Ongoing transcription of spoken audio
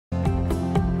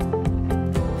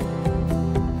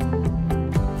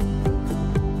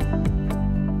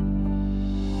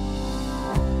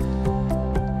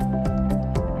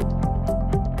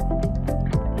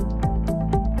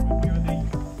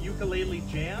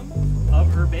Sam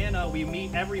of Urbana. We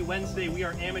meet every Wednesday. We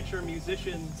are amateur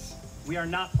musicians. We are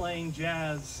not playing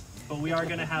jazz, but we are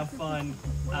going to have fun.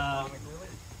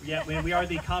 Yeah, we are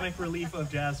the comic relief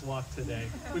of Jazz Walk today.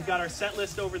 We've got our set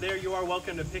list over there. You are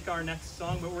welcome to pick our next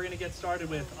song, but we're going to get started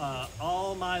with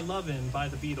All My Lovin' by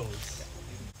the Beatles.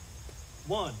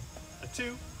 1,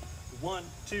 2, 1,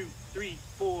 2, 3,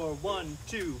 4, 1,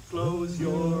 2. Close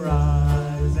your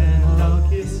eyes and I'll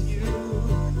kiss you.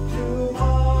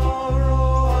 Tomorrow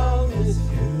I'll miss you.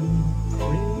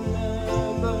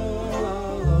 Remember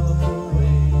I'll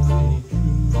always be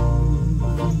true.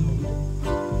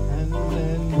 And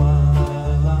then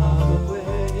while I'm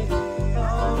away,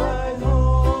 I'll ride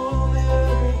home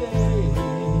every day.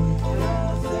 And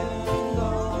I'll send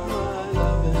all my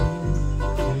loving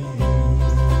to you.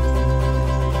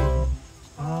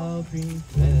 I'll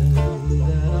pretend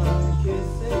that I'm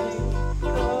kissing the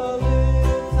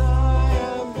lips I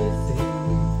am missing,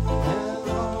 and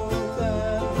hope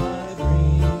that my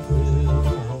dreams will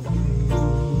come true.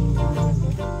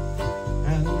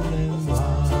 And then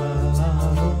while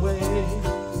I'm away,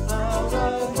 I'll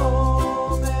ride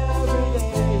home every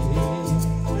day,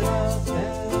 and I'll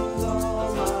send all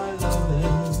my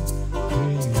loving to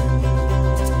you.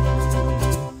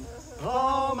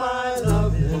 All my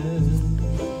loving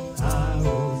I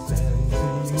will send to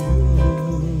you.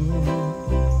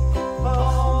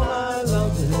 All my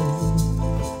loving,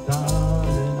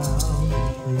 darling, I'll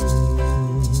be true.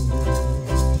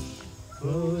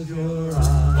 Close your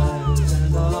eyes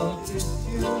and I'll kiss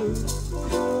you.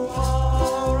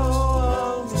 Tomorrow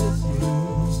I'll miss you.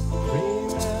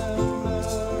 Remember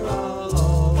I'll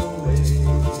always be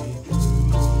true.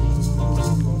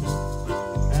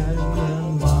 And then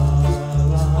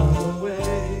while I'm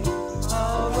away,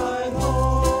 I'll ride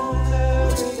home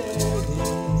every day,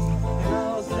 and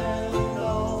I'll send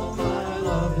all my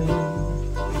loving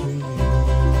to you.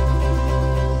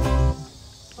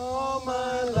 All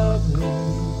my loving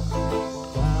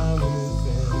I will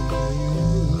send to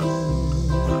you.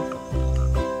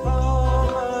 All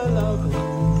my loving,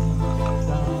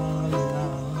 darling,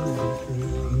 I'll be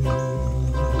true.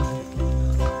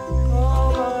 All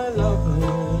my loving,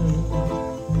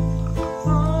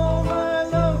 all my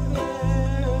loving,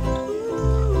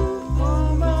 all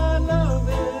my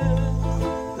loving,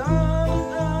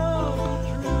 darling, I'll be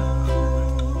true.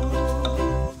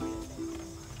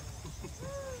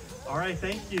 All right,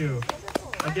 thank you.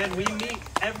 Again, we meet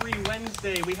every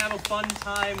Wednesday. We have a fun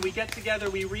time. We get together,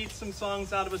 we read some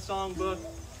songs out of a songbook,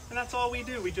 and that's all we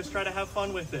do. We just try to have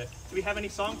fun with it. Do we have any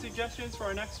song suggestions for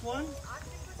our next one?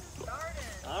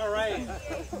 All right.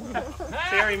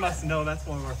 Terry must know that's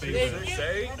one of our favorites.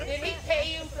 Did he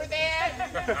pay you for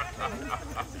that?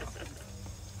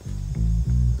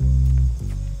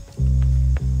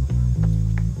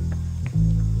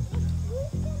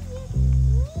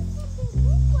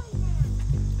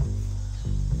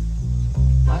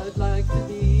 I'd like to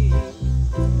be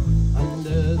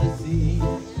under the sea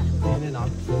in an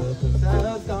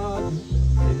octopus garden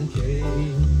in the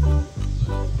shade.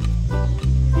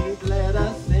 He'd let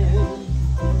us in,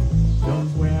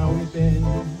 knows where we've been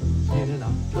in an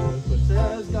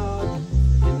octopus garden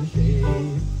in the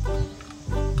shade.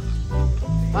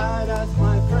 I'd ask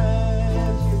my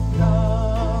friends to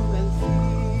come and see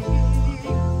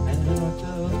an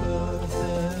octopus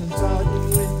garden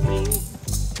with me.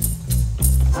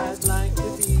 I'd like to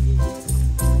be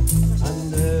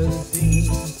under the sea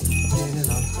in an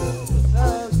octopus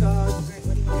garden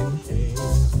in the shade.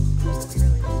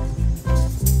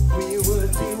 We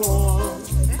would be warm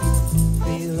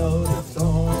below the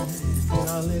storm in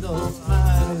our little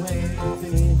hideaway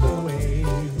beneath the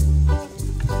waves,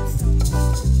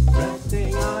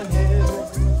 resting our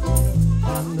heads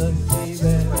on the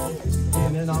seabed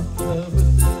in an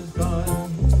octopus garden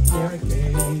near a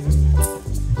cave.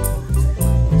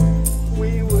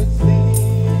 We would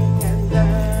sing and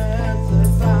dance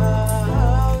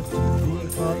about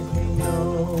because we know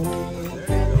we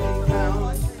can be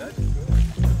found.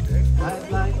 I'd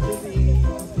like to be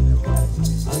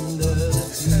under the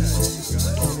sea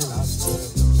in an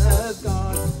octopus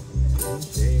garden in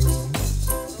shade.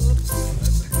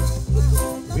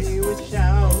 We would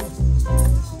shout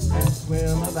and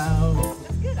swim about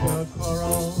the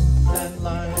coral that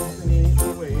lies beneath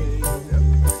the waves.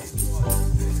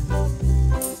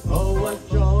 Oh, what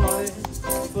joy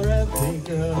for every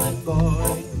girl and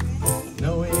boy,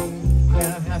 knowing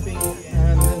they're happy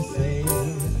and the same.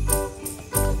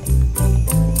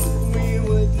 We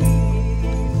would be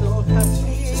so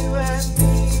happy you and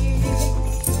me,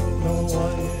 no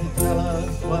one would tell us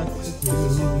what to do.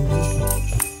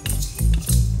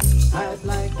 I'd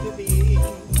like to be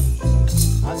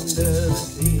under the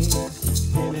sea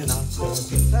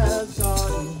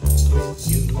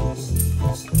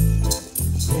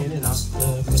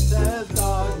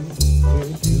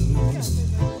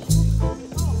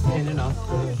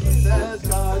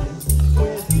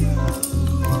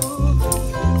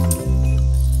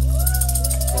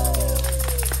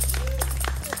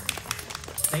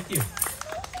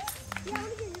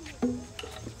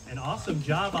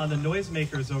job on the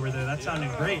noisemakers over there. That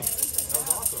sounded great.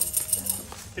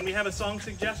 Can we have a song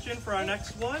suggestion for our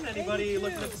next one? Anybody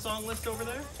looking at the song list over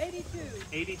there? 82.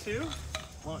 82?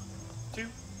 1, 2,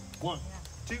 1,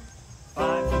 2.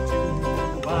 5 foot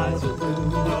 2, wise and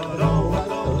blue, but oh, what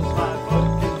those 5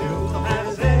 foot can do.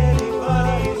 Has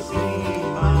anybody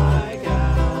seen my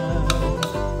gal?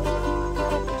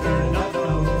 Turn up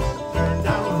nose, turn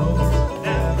down nose,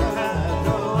 never had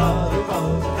no other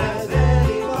pose. Has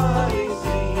anybody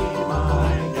seen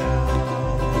my gal?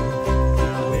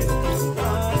 Now if you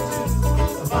run to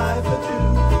a 5 foot 2,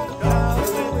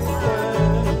 covered with fur,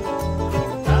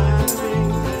 diamond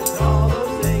rings and all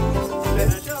those things,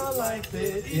 bet your life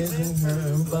it isn't her,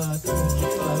 but could she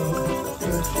love,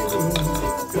 could she woo,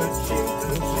 could she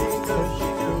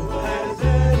do? Has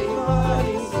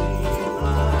anybody seen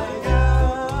my gal?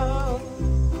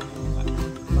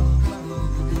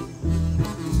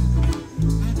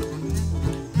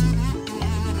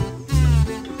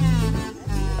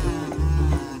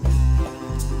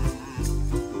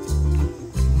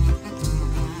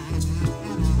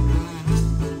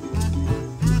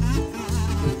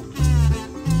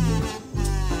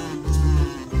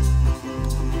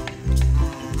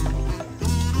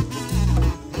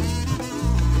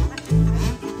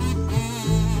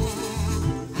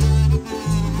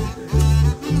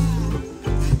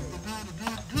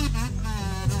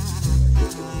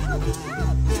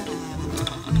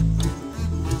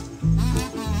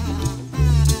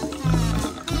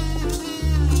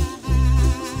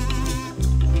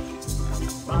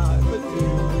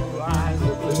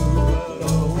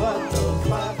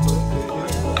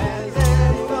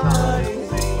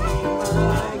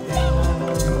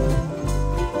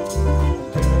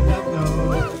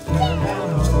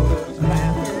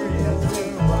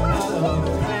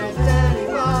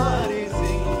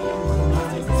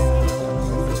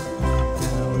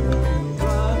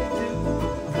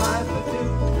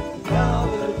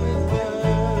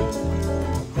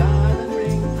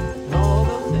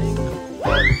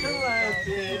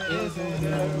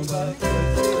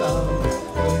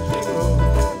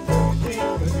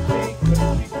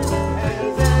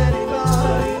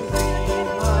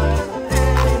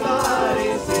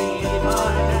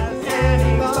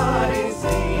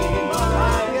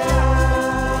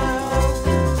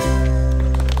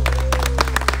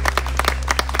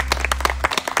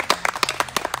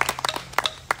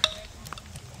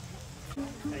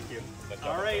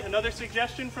 Another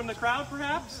suggestion from the crowd,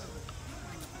 perhaps?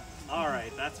 All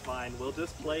right, that's fine. We'll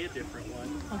just play a different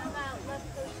one. How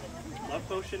about Love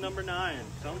Potion number 9.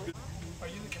 Sounds good. Are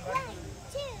you the conductor? 1,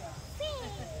 2, 3.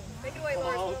 Take it away,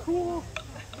 Lord. Oh, cool.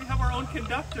 We have our own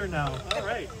conductor now. All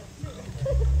right.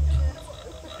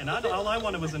 And all I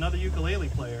wanted was another ukulele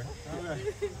player. All right.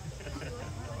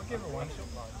 I'll give her one. She'll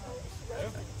find.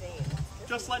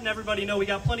 Just letting everybody know, we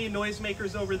got plenty of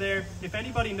noisemakers over there. If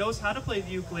anybody knows how to play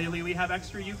the ukulele, we have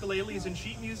extra ukuleles and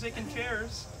sheet music and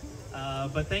chairs.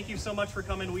 But thank you so much for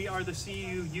coming. We are the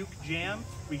CU Uke Jam.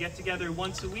 We get together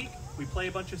once a week. We play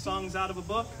a bunch of songs out of a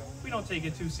book. We don't take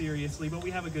it too seriously, but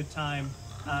we have a good time.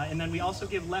 And then we also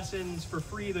give lessons for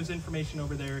free. There's information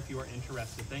over there if you are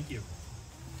interested. Thank you.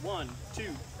 1,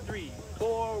 2, 3,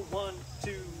 4. 1,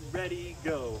 2, ready,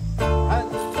 go.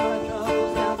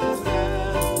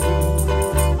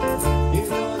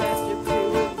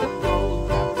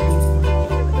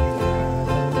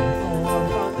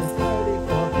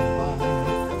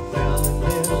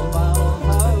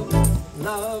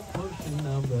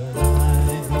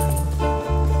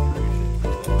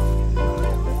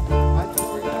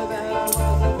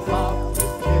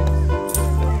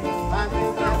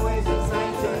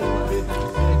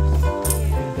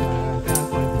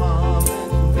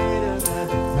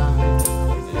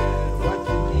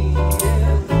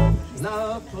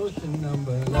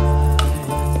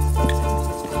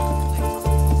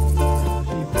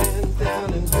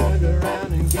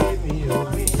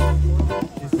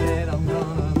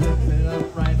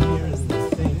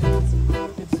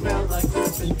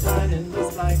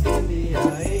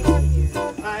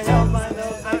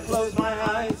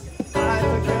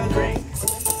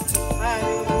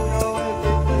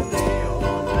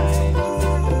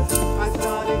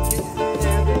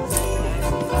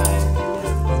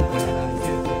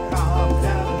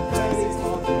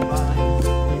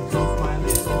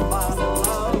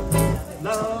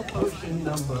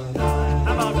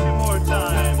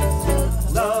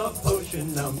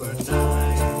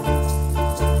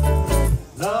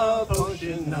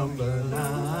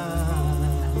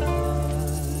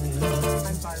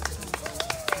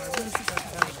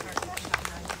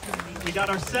 We got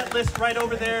our set list right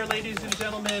over there, ladies and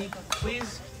gentlemen.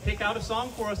 Please pick out a song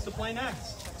for us to play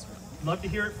next. Love to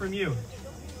hear it from you.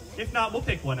 If not, we'll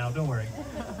pick one out, don't worry.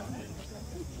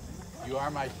 You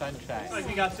are my sunshine. Looks like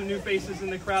we got some new faces in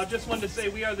the crowd. Just wanted to say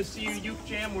we are the CU Uke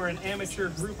Jam. We're an amateur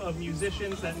group of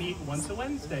musicians that meet once a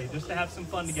Wednesday just to have some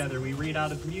fun together. We read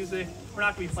out of music. We're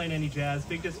not going to be playing any jazz.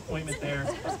 Big disappointment there.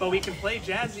 But we can play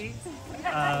jazzy.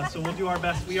 So we'll do our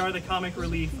best. We are the comic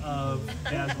relief of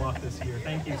Jazz Walk this year.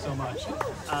 Thank you so much.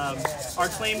 Our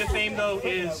claim to fame, though,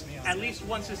 is at least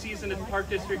once a season at the Park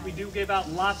District, we do give out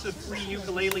lots of free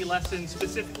ukulele lessons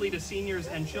specifically to seniors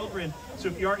and children. So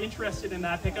if you are interested in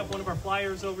that, pick up one of our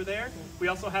flyers over there. We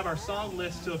also have our song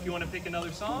list, so if you want to pick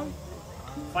another song,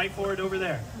 fight for it over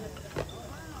there.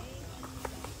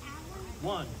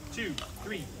 1, 2,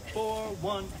 3, 4,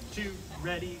 1, 2,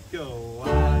 ready, go.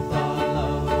 I thought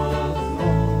love was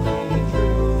only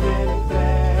true in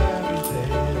fairy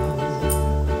tales.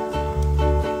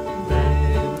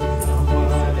 Then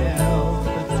someone else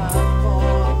was not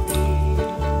for me.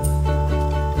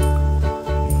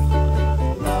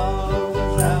 Love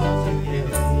was out to get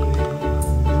me.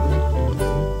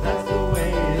 That's the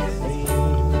way it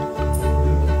seemed.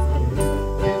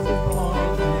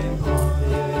 Disappointment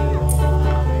haunted all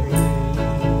my dreams.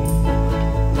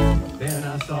 Then I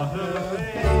saw her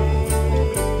face.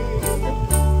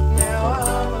 Now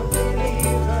I'm a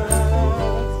believer.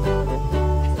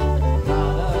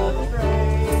 Not a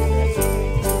trace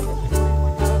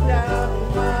of doubt in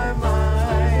my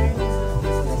mind.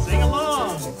 Sing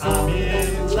along. I'm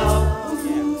in love.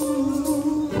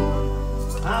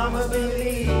 I'm a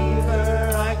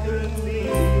believer. I couldn't leave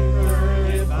her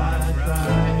if I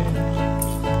tried.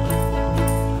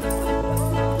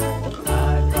 I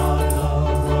thought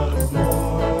love was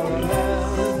more or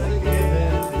less a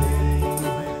given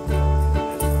thing.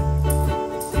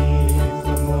 Seems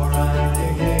the more I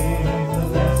gave, the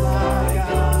less I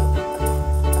got.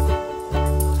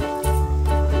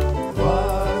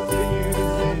 What's the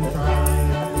use in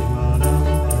trying?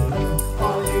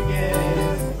 All you get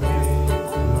is pain.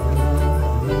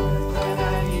 When I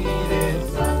needed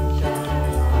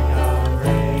sunshine, I got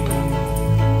rain.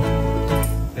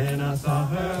 Then I saw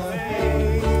her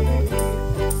face.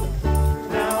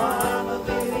 Now I'm a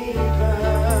believer.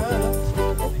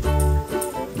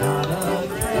 Not a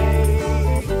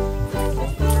trace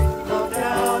of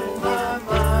doubt in my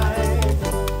mind.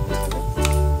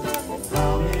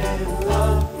 I'm in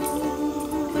love.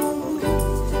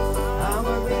 I'm a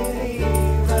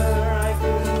believer. I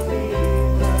couldn't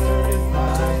leave her if I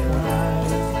tried.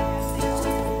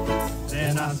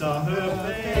 Then I saw her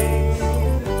face.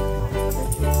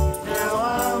 Now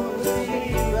I'm a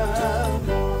believer.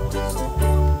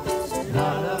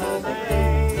 Not a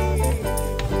trace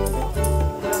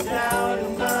of doubt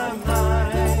in my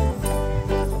mind.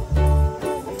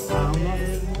 I'm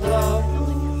in love.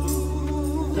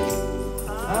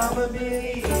 I'm a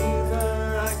believer.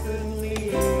 I couldn't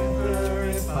leave her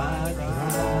if I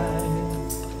tried.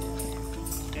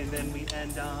 And then we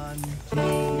end on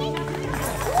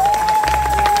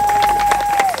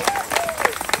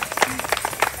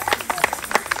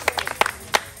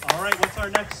All right, what's our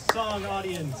next song,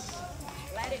 audience?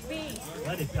 Let it be.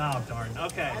 Let it, oh darn.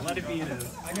 Okay, let it be it is.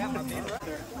 I got my favorite.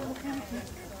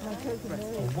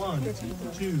 1,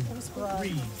 2,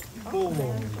 3, 4.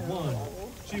 1,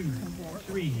 2,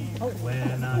 3.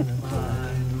 When I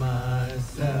Find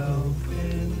myself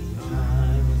in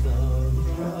times of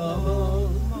trouble.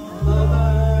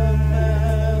 Mother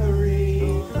Mary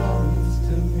comes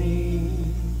to me,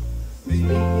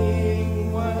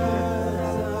 speaking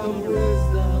words of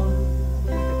wisdom.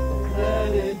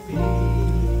 Let it be.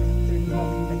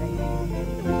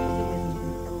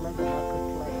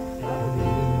 And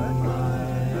in my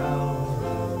hour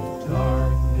of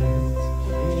darkness,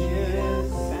 she is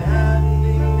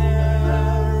standing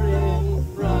there in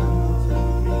front of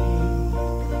me,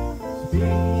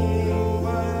 speaking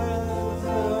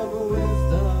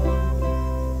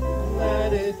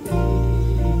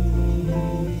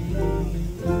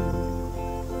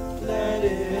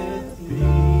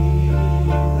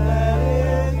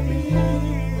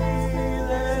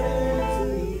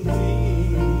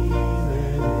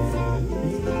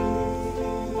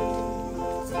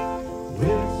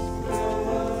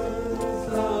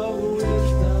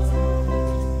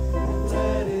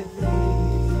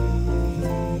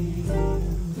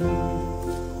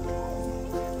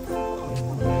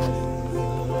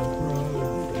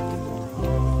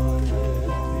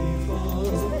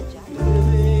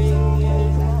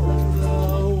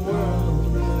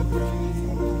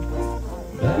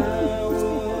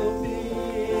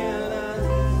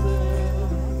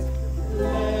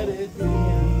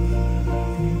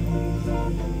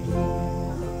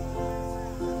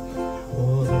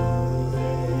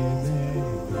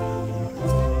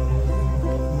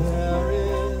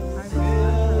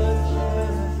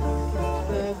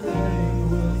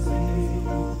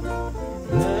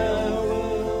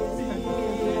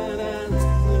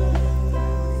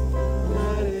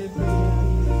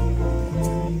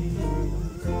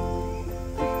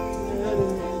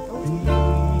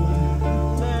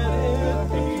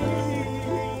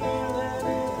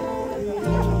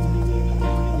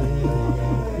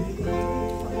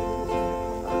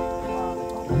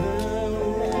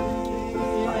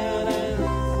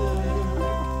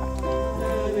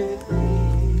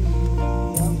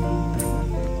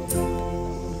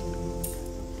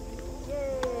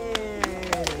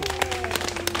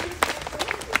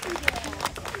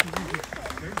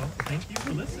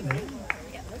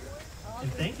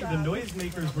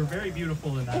noisemakers were very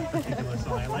beautiful in that particular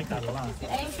song. I like that a lot.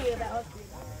 Thank you. That was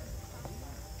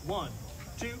 1,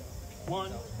 2,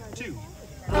 1, 2.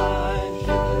 I should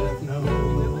have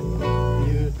known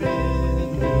you'd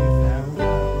bid me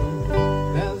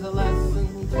farewell. There's a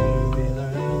lesson to be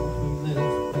learned from this,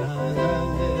 and I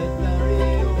learned it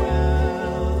very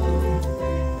well.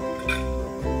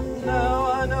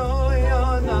 Now I know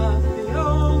you're not the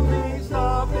only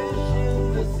starfish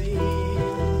in the sea.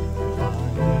 I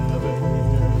never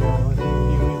knew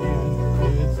you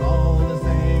did. It's all the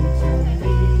same to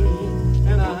me,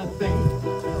 and I think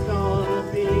it's gonna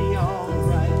be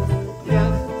alright.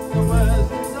 Yes, the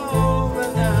worst is over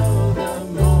now. The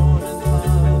morning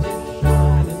sun is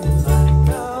shining like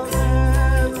a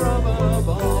red rubber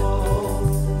ball.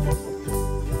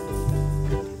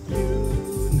 You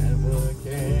never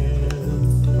cared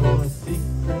for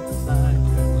secrets I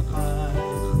could hide.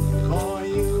 For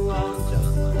you I'm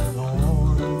just an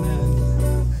ornament,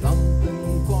 something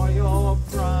for your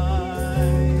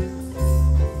pride.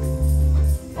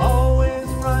 Always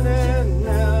running,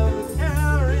 never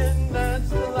caring, that's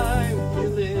the life you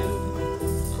live.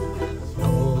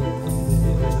 Stolen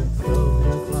minutes of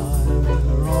your time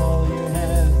were all you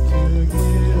had to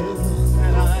give.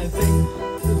 And I think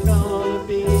it's gonna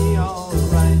be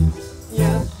alright.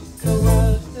 Yes, the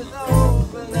worst is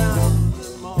over now. The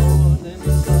morning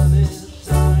sun is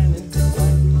shining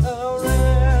like a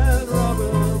red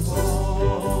rubber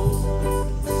ball.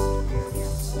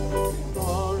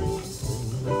 Stories in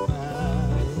the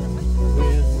past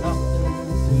with nothing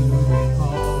to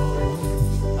recall.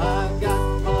 I've got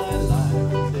my life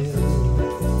to live,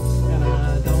 and I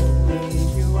don't need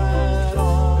you at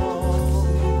all.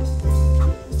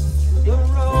 The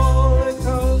roller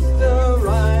coaster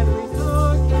ride we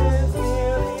took is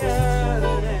nearly at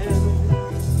an end.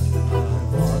 I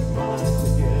bought my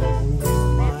ticket with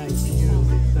my tears,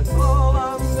 that's all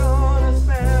I'm gonna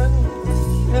spend.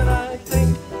 And I think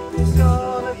it's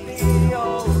gonna be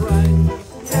alright.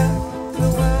 Yes, the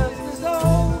worst is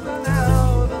over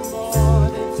now. The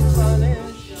morning sun is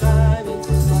shining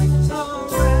like a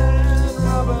red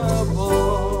rubber ball.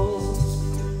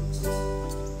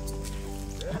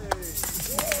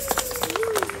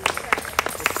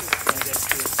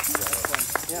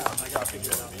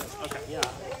 Okay. Yeah.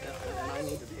 And I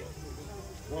need to be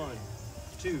 1,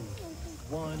 2,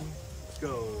 1,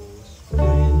 go.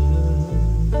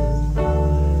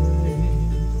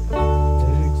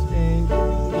 Exchanging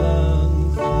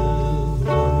glances,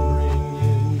 wandering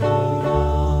in the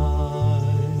night.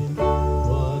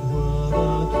 What were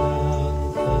the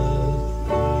chances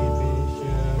we'd be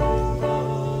sharing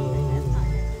love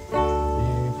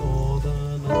before the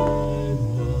night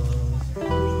was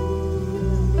through?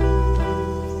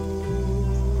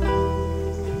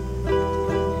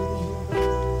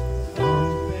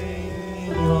 Something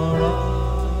in your eyes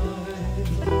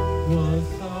was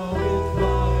so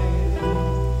inviting.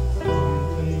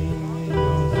 Something in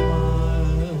your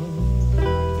smile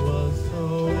was so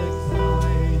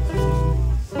exciting.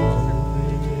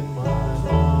 Something in my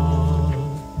heart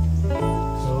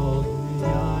told me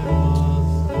I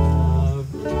must have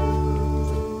you.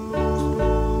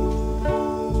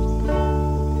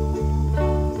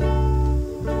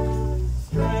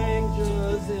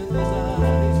 Strangers in the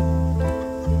night.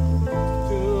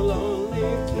 Two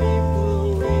lonely people,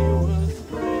 we were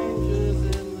strangers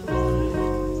in the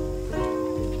night.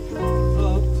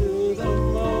 Up to the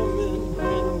moment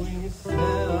when we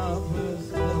said our first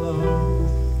hello.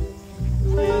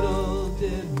 Little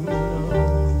did we know,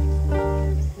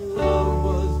 love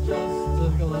was just a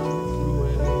glance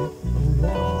away, a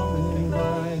warm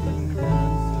inviting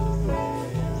dance away.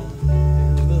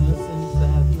 And ever since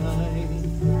that night,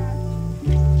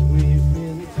 we've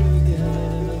been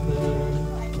together,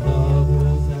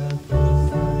 lovers at first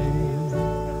sight.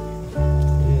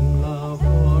 In love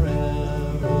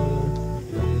forever,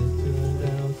 it turned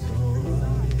out so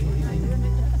right.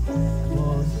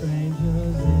 More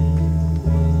strangers in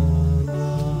the night.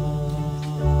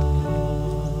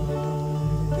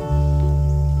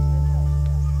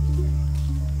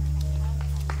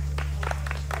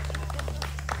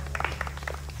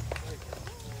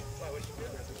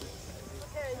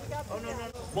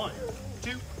 1,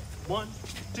 2, 1,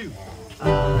 2.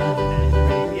 Henry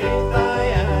the Eighth I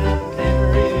am,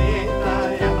 Henry the Eighth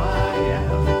I am, I am.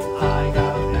 I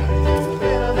got married to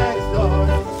Bill next door.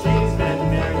 She's been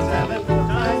married 7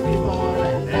 times before,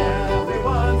 and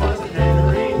everyone was a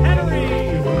Henry. Henry!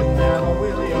 You wouldn't have a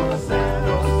Willie or a Sam.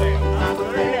 I'm a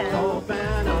great old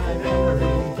man, I'm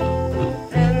Henry.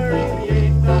 Henry the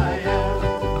Eighth I am.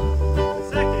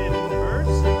 Second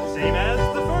verse, same as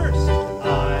the first.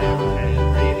 I'm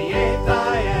Henry the Eighth I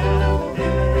am.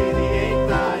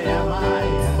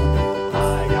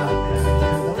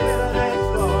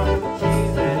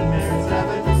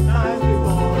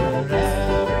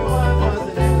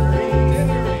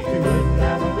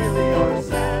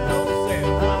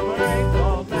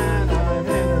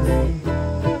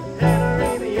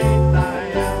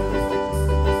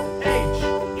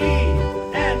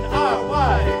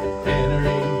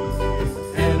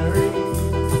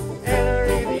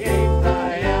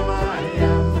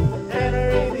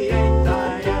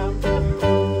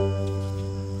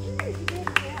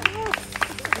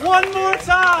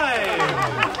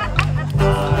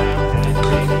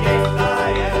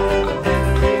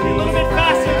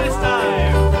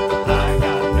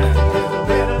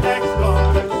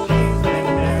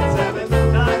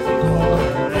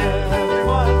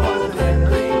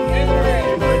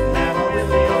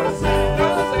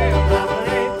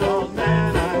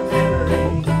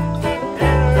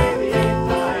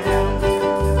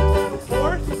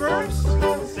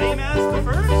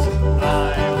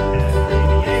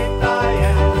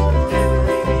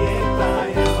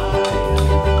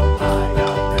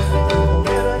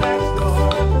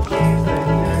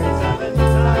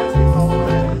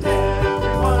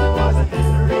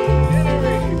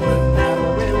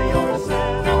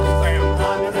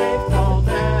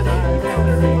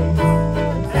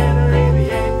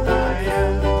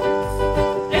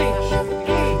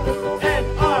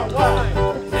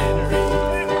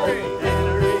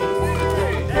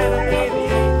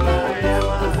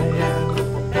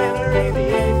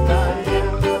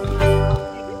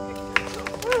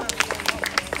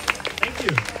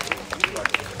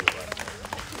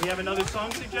 another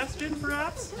song suggestion,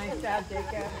 perhaps? Nice job,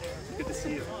 Jacob. Good to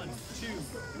see you. 1, 2,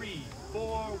 3,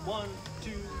 4. 1,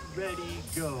 2, ready,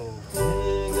 go.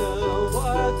 Nigga,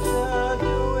 what you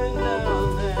doing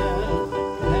down there?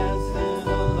 Dancing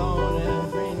alone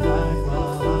every night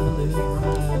while I live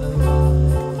right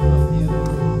above you.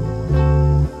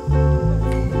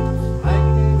 I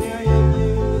can hear your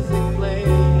music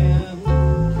playing.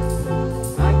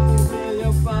 I can feel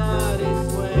your body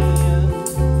swaying.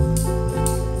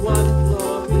 One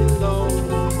floor below me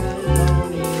and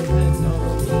don't even know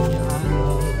me. I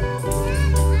love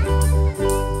you.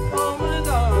 Oh my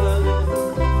darling,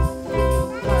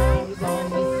 times on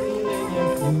the ceiling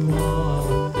if you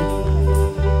want me.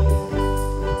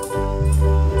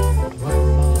 What's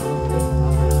on the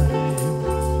time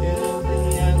if the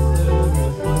answer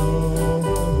is no?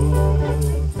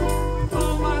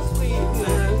 Oh my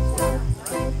sweetness,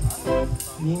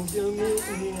 need you meet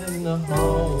me in the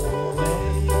hallway.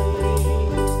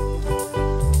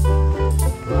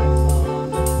 Right on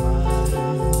the time,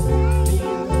 means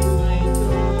you ain't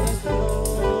gonna show.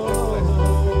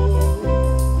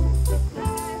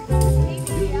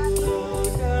 You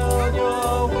look out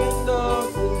your window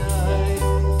tonight,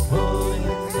 pulling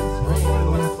this rain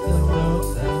with the note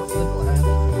that's a blast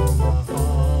to my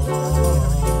heart.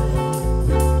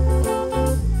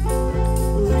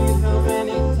 Read how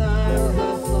many times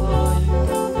I saw you.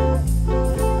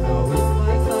 How with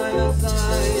my silence I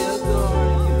adore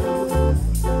you.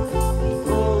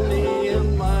 Only in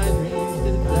my dreams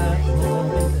did that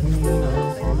moment between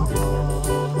us fall.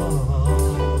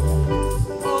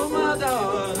 Oh my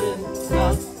darling,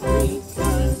 not 3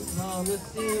 times on the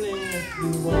ceiling if you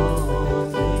want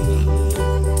me.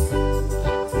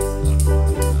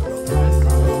 Right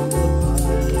on the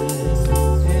line,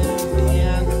 if the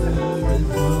answer is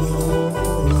no.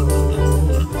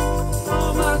 Oh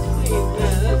my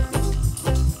sweetness,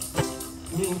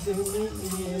 need to meet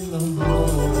me in the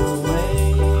hallway.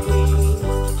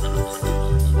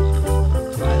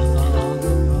 Right on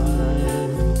the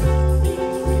line,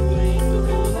 means you ain't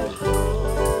gonna show.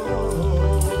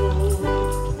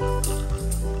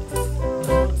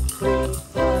 3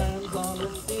 times on the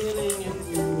ceiling if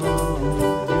you want me.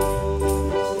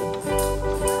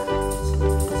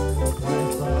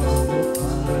 Right on the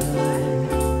line,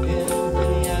 if the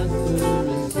answer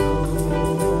is no.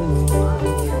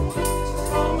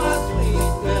 Oh my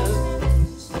sweetness,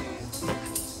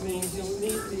 means you'll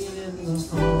meet me in the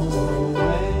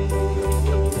hallway.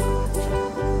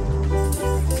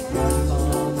 Right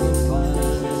on the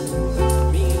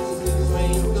line, means you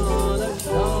ain't gonna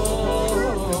show.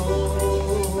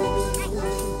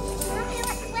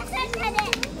 What's that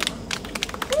today?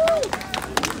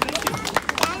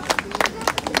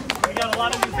 We got a lot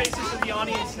of new faces in the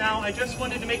audience now. I just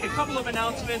wanted to make a couple of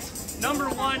announcements. Number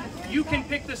one, you can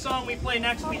pick the song we play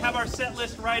next. We have our set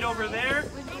list right over there.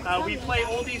 We play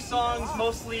oldie songs,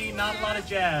 mostly not a lot of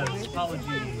jazz. Apologies.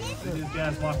 It is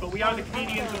Jazz Walk, but we are the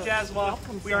comedians of Jazz Walk.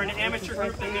 We are an amateur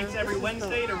group that meets every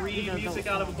Wednesday to read music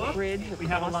out of a book. We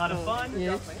have a lot of fun,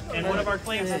 and one of our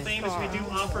claims to fame is we do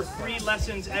offer free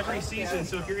lessons every season.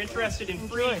 So if you're interested in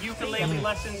free ukulele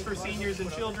lessons for seniors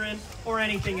and children, or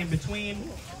anything in between,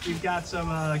 we've got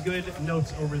some good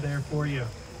notes over there for you.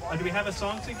 Do we have a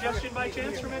song suggestion by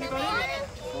chance from anybody?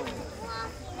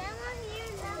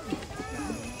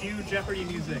 Cue Jeopardy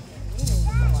music.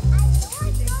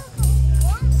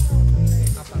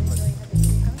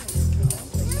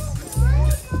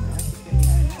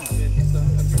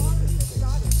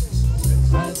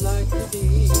 I'd like to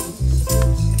be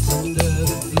under the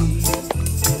sea,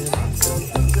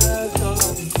 in the garden,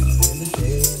 in the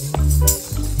shade.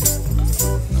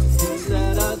 Things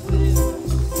that I did,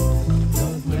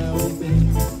 don't know me.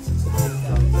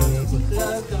 Something with the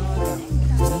garden,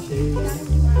 in the shade.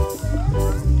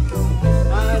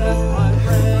 I'd ask my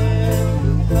friend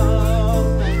to come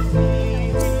and see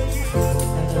me.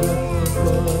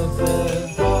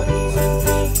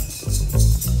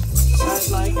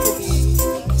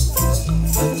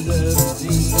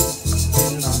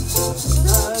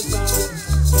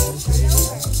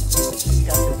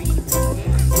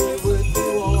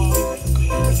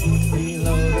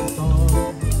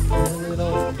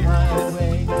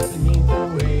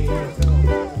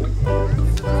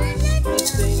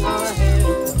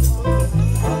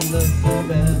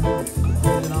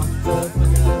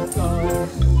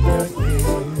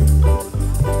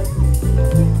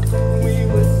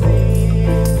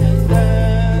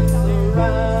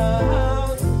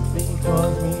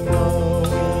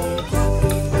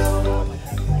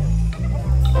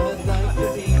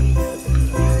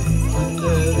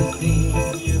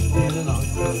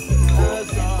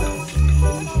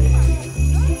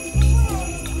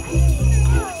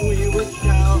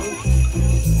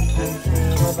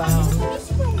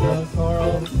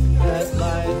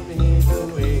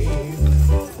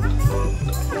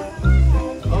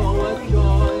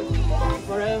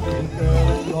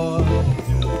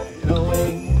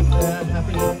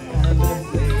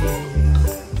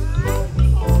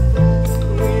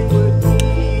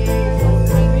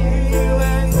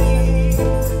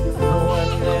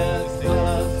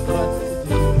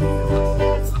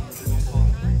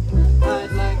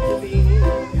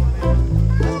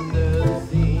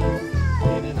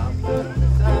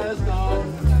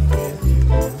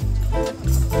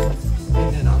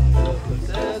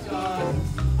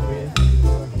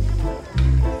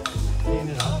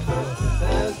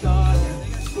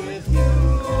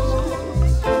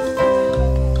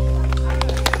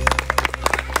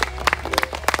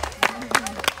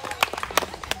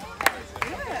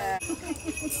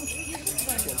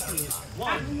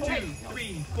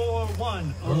 3, 4,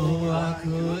 1. Oh, I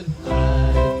could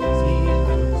fly, see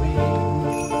the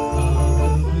wings of the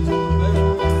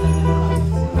bluebird.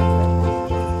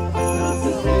 Not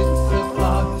the 6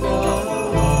 o'clock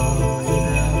alarm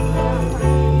never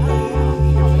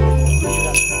rings,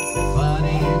 but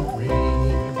it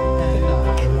rings and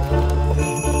I rise,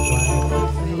 wipe the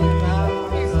sleep out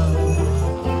of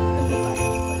my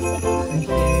eyes, and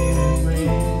hear it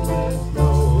ring with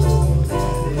gold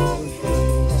that is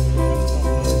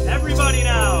true. Everybody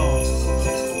now.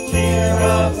 Cheer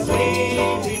up,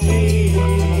 sleepy Jean.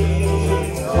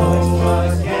 Oh,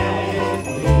 what can it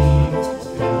be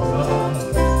to a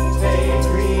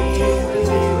daydream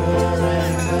believer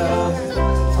and a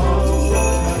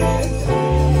hopeless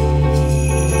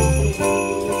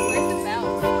Where's the bell?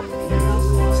 You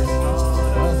once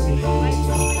thought of me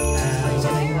as a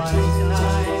white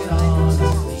knight on a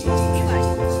sea.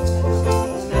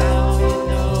 Now you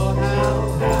know how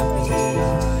happy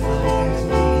I can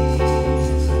be.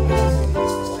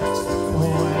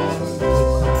 Oh, and good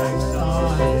times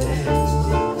started in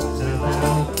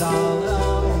without dollar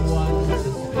one to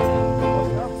spend.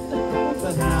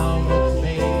 But how much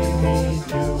baby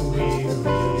do we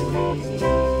really need?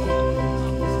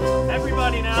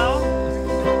 Everybody now.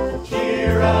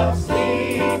 Cheer up,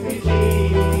 sleepy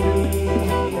Jean.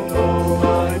 Oh,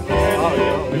 what can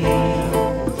it be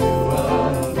to a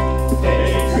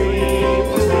daydream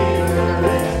believer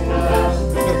and a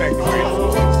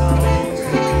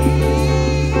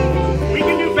We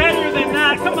can do better than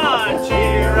that. Come on.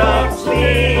 cheer up,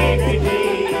 sleepy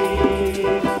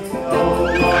Jean. Oh,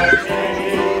 what can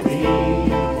it be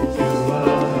to a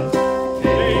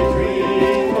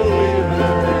daydream believer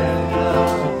and a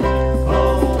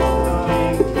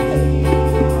hoping dream?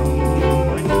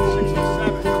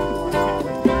 1967.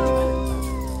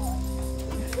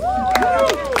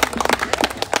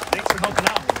 Thanks for helping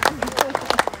out.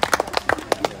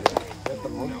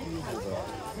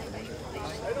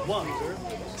 One,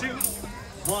 two,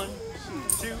 1,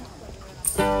 2.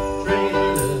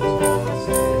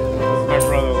 My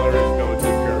brother Larry's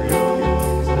go-to karaoke.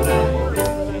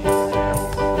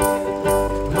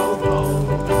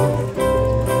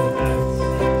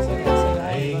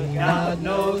 Ain't got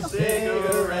no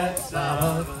cigarettes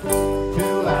out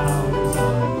 2 hours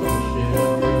on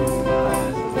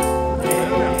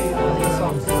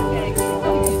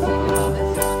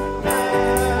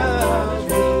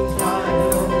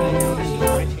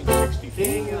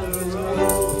King of the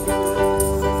road.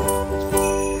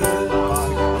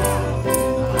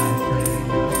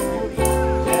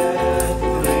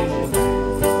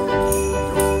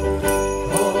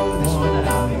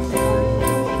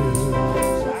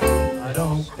 I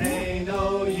don't pay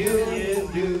no union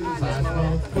dues. I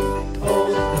smoke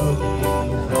old stogies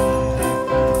I have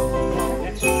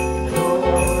found.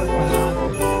 Lord, when I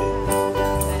forget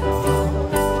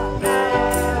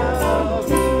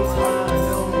melodies I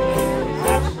don't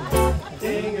get.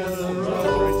 King of the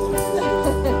road.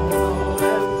 Oh,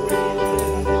 every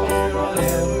year on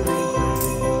every tree,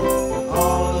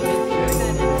 all of the children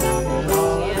and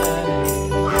all of that age.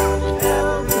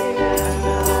 Every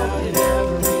hand in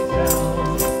every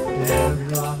town, every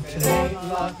lock and ain't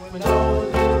locked when no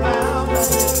one's around.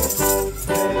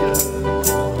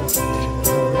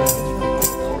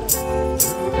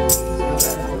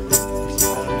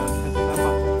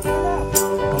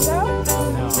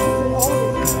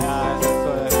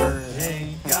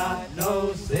 Ain't got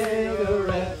no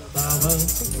cigarettes. I'm a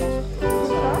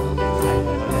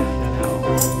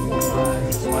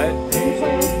What?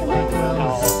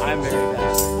 Oh, I'm very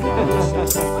bad.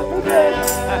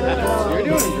 You're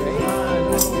doing great.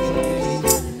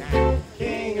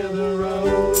 King of the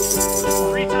road.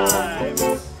 3 times.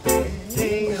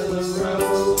 King of the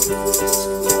road.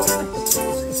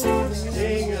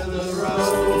 King of the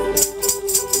road.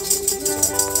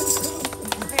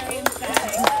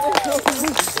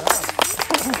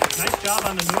 Nice job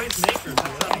on the noise makers.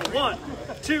 That's sounding 1,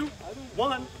 2,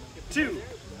 1, 2.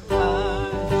 I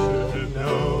should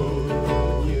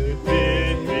know you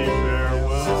bid me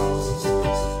farewell.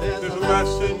 There's a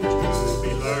lesson to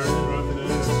be learned from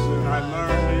this, and I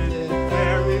learned it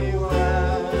very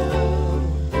well.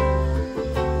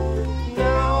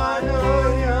 Now I know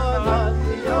you're not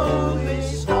the only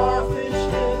starfish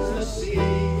in the sea.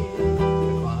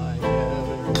 If I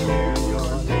ever hear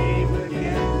your name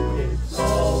again, it's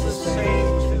all the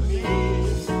same to me.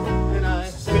 And I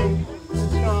think it's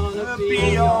gonna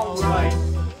be alright.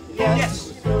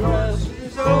 Yes, the rush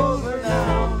is over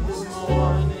now. The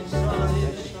morning sun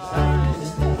is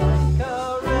shining like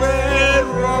a red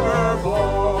rubber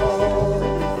ball.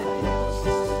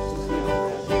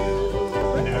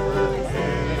 You never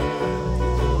can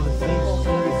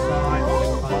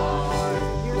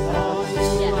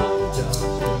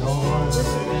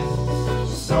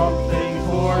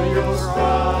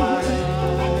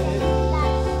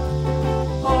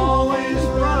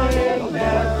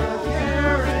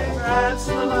that's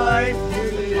the life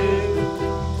you live.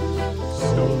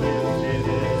 Stolen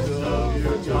minutes of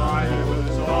your time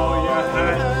was all you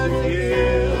had to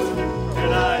give.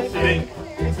 And I think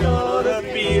it's gonna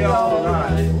be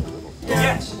alright.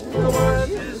 Yes, the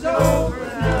worst is over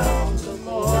now. The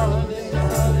morning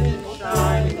sun is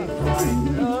shining bright.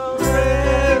 The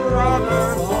red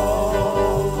rubber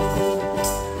ball.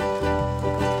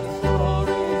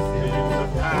 Stories in the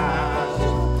past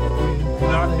with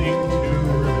nothing to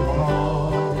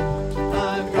recall.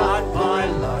 I've got my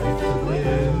life to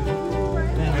live,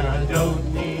 and I don't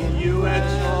need you at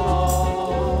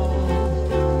all.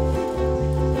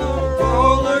 The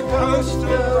roller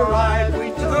coaster ride we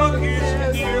took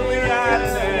is nearly at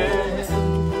an end.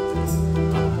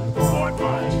 I bought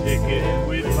my ticket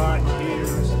with my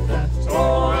tears, that's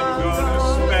all I'm gonna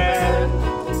spend.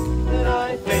 And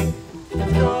I think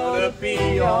it's gonna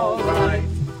be alright.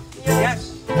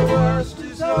 Yes, the worst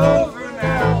is over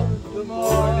now. The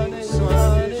morning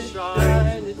sun is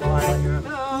shining like a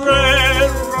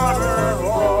red rubber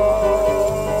ball.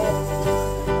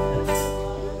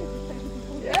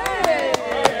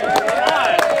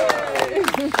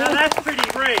 Now that's pretty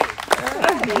brave.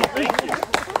 That's cool. Thank you.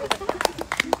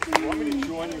 You want me to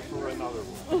join you for another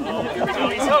one? Oh, here we go.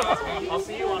 He's hooked. I'll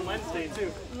see you on Wednesday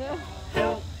too.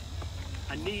 Help.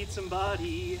 I need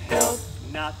somebody. Help.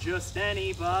 Not just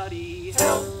anybody.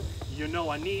 Help. You know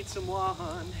I need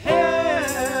someone. Help.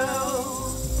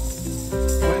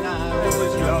 When I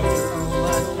was younger, so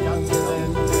much younger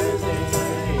than today,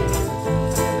 I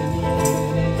didn't need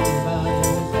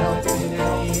anybody's help in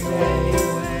any way.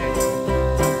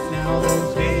 But now those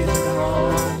days are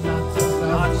gone,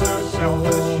 not so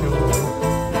self-assured.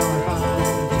 Now if I'm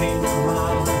to change my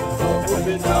mind,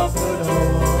 open up the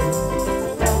door.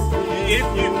 Help me if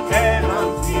you can,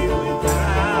 I'm feeling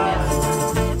down,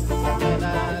 and I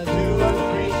do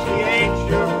appreciate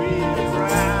your being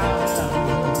around.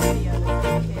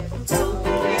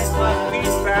 Get my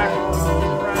feet back on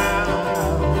the ground.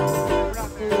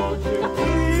 Won't you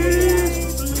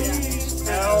please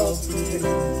help me?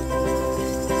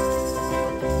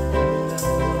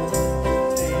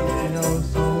 They know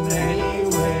so many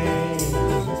ways.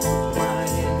 My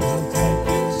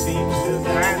independence seems to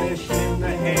vanish in the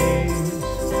haze.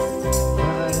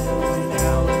 But every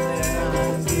now and then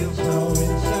I feel so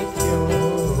insecure.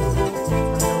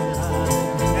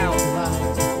 Now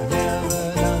like I've never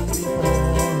done before.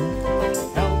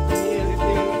 Help me if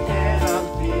you can, I'm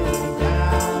feeling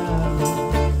down.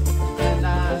 And I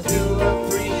do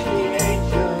appreciate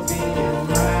your being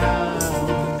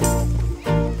around.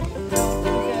 Help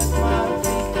me get my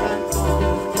feet back on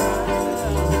the ground.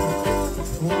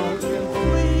 Won't you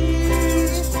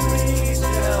please, please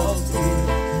help me,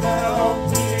 help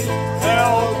me,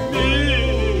 help me.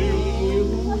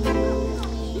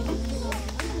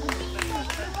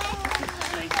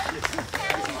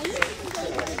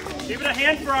 Give it a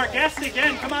hand for our guest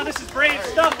again. Come on, this is brave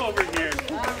stuff over here.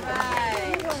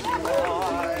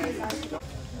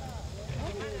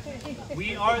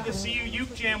 We are the CU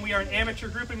Uke Jam. We are an amateur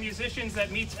group of musicians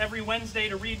that meets every Wednesday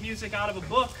to read music out of a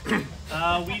book.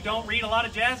 We don't read a lot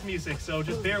of jazz music, so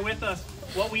just bear with us.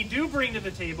 What we do bring to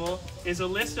the table is a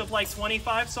list of like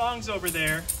 25 songs over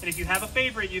there, and if you have a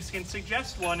favorite, you can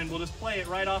suggest one and we'll just play it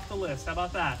right off the list. How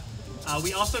about that?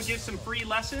 We also give some free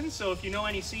lessons, so if you know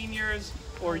any seniors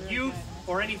or youth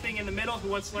or anything in the middle who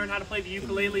wants to learn how to play the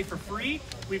ukulele for free,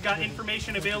 we've got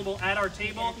information available at our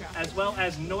table, as well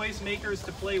as noisemakers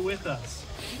to play with us.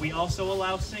 We also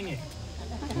allow singing,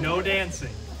 no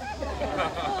dancing.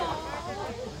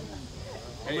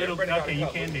 A little bit, okay, you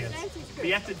can dance. But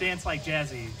you have to dance like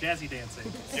jazzy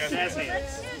dancing. Jazz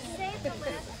hands.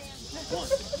 1,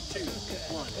 2,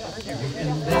 1.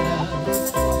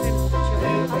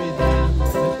 Every damn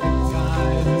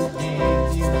guy who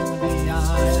gave you the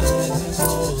eye and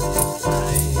hold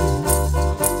tight.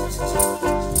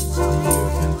 You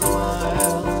can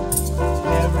smile,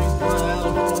 every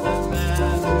smile for the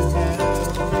man who held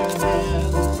your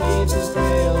hand, see the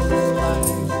trail of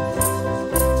life.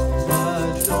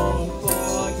 But don't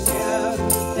forget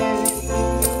the day you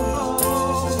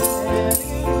home and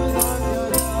you know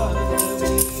you're gonna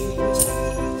be.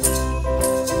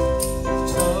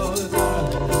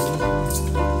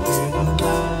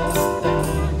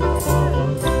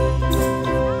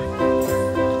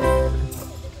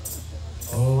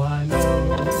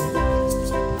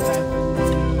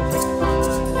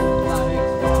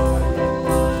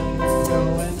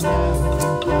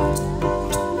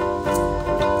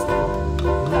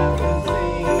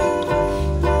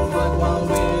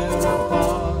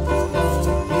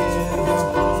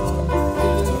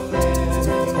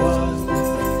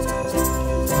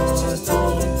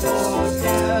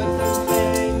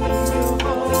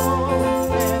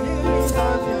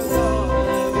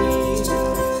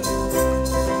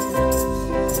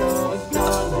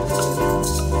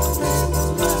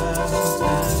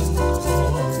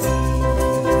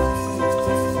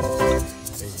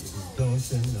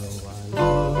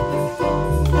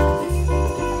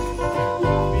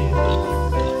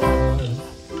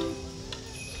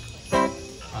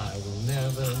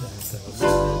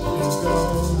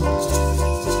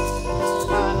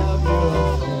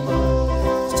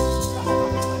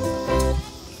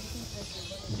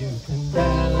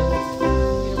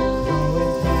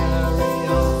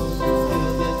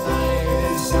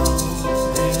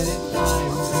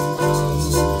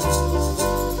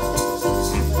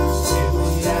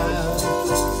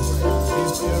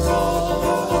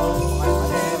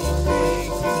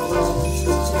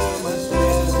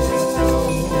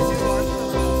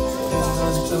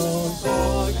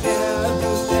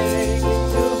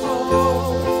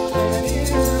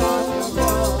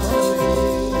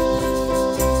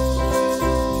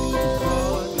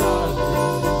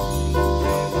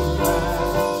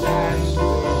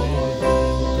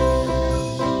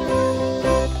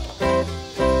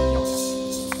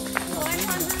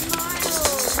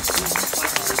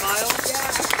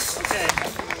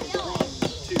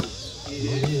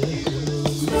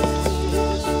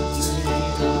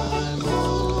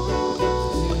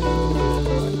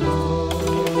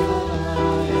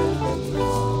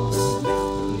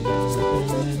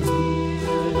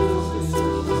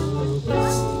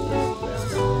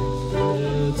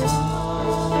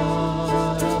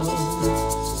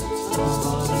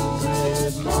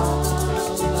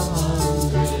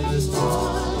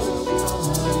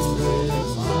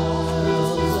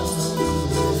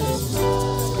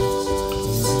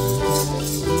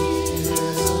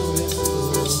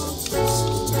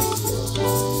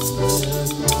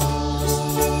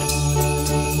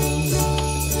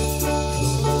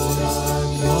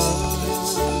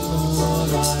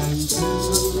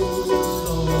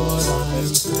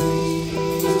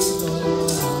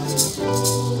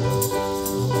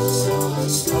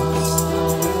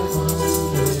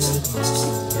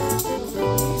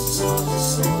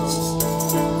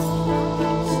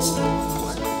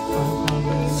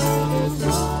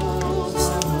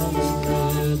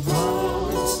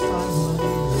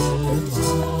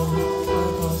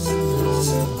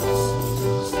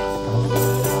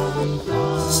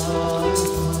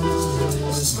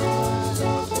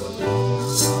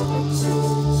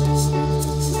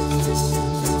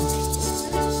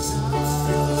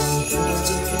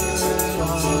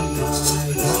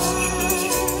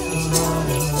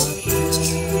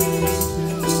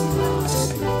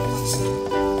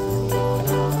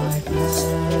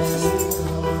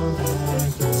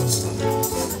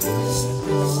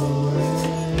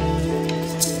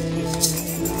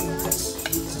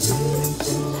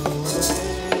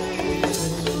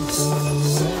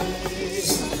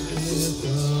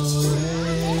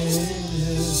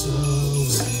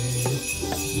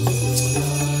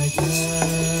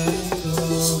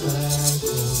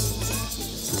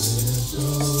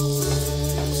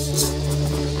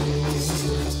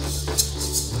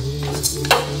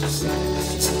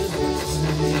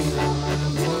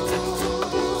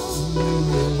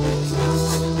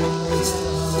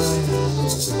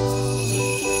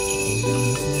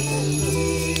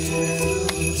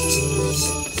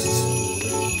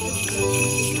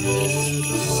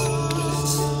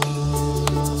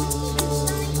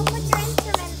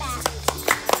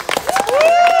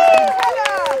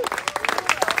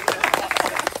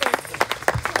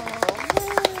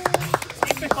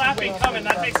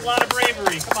 takes a lot of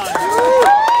bravery. Come on.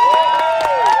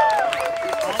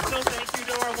 Also, thank you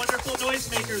to our wonderful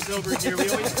noisemakers over here. We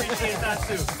always appreciate that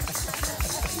too.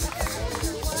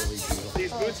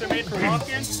 These boots are made for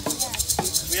walking.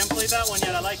 We haven't played that one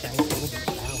yet. I like it.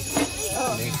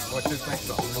 What's this next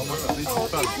song?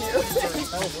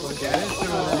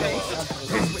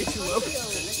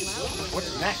 What's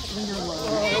next?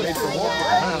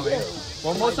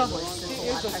 One more time?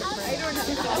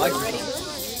 I like it.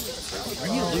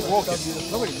 Really walking.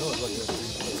 Nobody knows what this is.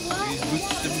 These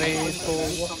boots are made for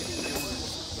walking.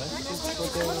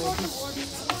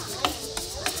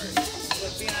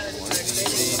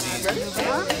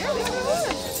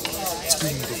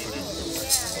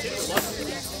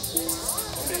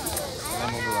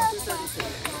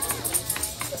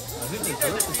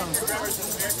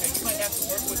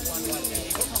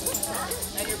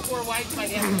 And your poor wife might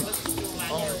have to listen to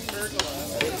him on your pergola.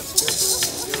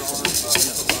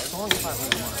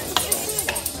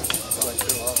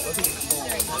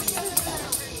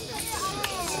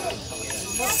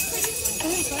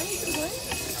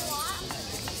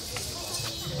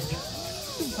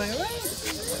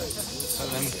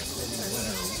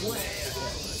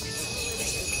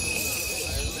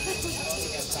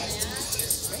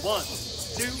 One,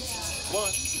 two,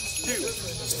 one, two.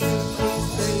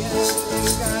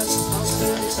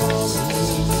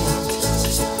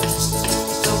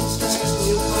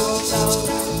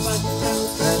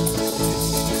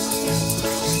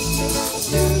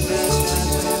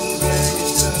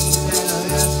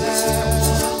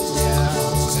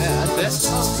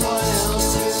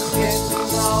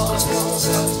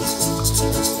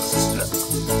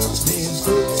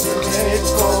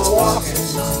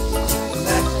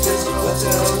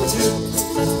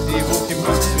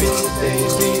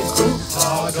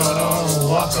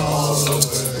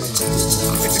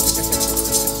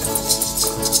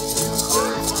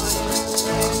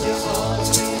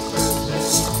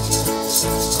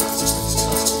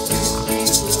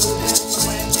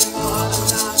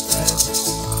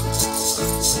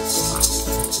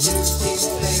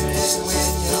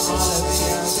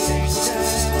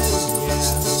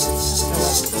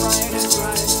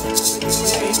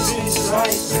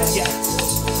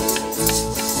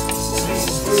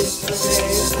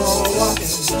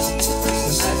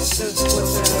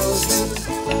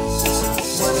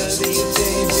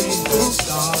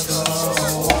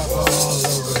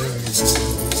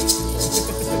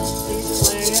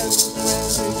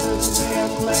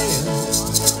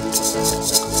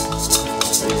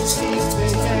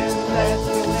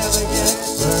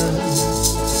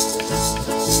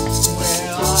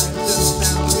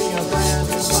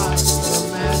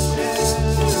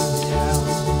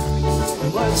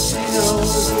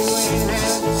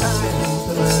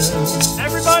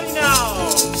 Everybody now!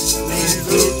 These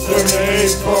boots are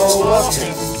made for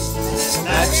walking, and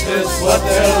that's just what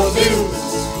they'll do.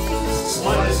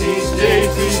 One of these days,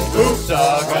 these boots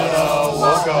are gonna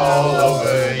walk all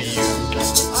over you.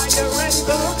 Are you ready,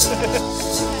 folks?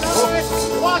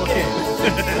 Walking!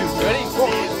 Ready?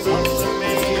 These boots are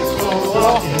made for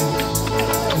walking,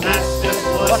 and that's just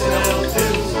what they'll do.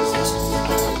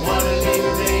 One of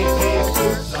these days, these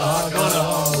boots are gonna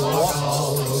walk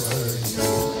all over you.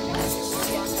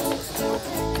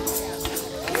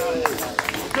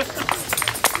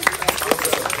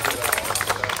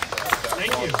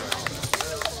 Thank you.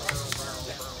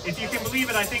 If you can believe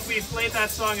it, I think we've played that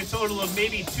song a total of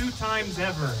maybe 2 times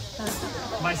ever.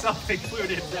 Myself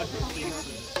included, definitely.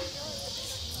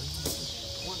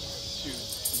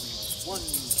 1, 2,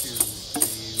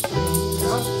 3.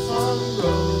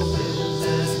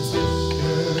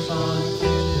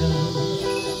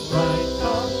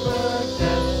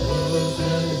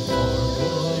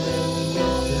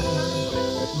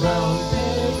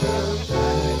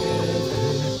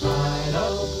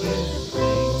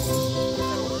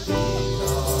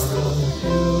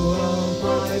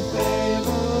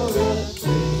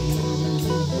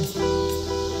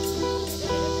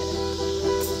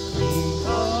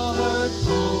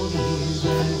 Ponies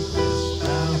and crisp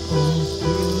apples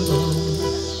too.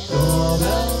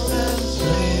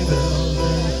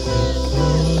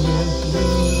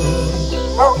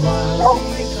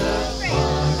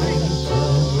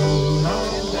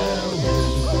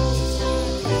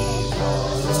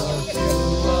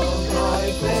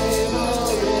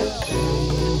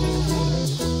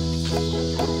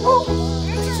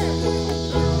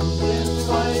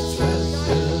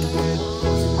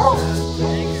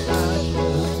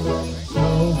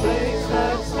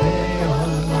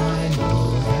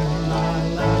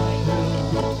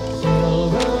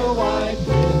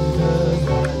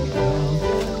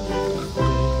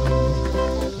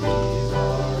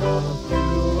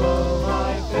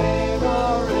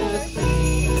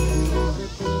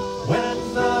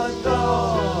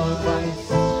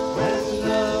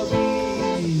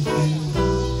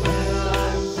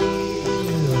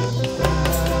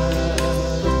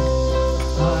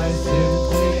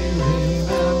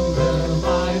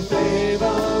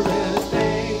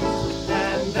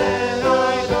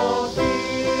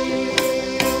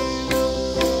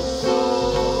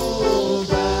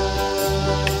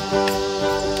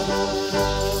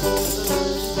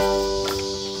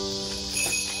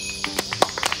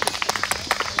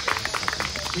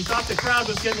 We thought the crowd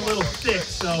was getting a little thick,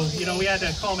 so, you know, we had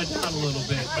to calm it down a little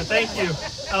bit. But thank you.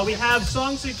 We have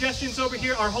song suggestions over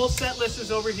here. Our whole set list is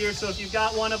over here, so if you've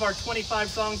got one of our 25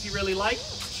 songs you really like,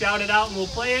 shout it out and we'll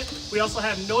play it. We also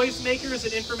have noisemakers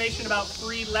and information about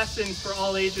free lessons for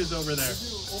all ages over there.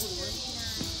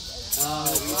 Right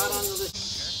on the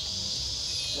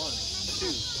list. 1, 2,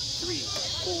 3,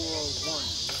 4, 1,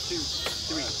 2,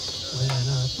 3. When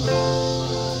I find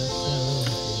myself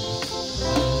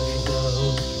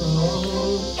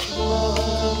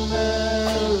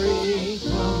Mary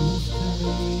comes to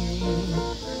me,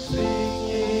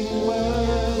 speaking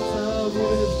words of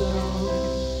wisdom,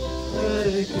 let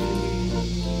it be.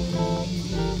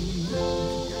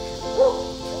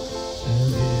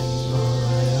 And in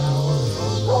my hour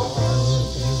of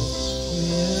darkness, He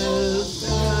is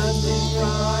standing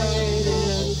right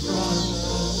in front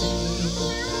of me,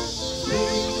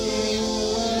 speaking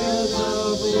words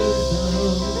of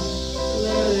wisdom,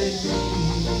 let it be.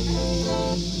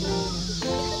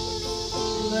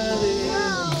 Let it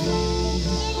be.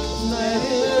 Let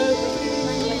it be.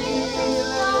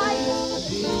 Let it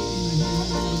be.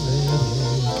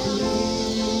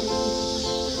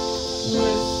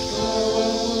 Whisper a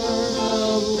word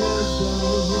of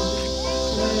wisdom,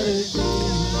 let it be.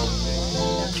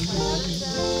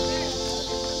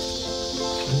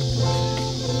 And when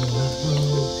the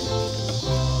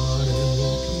broken-hearted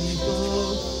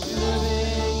people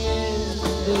living in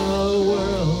the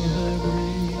world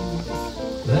agree,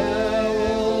 there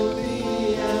will be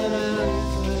an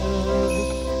answer,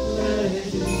 let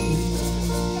it be.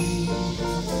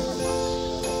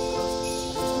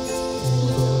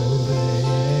 Although they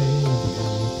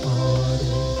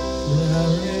departed,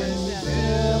 there is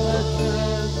still a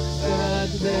chance that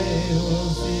they will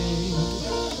see.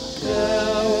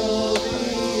 There will be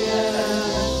an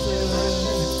answer,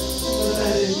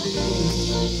 let it be.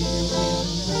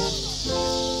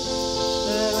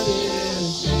 Let it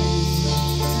be,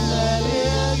 let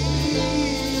it be,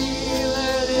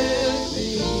 let it be,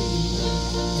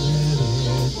 let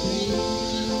it be.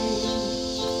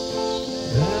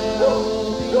 There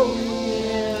will be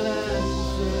an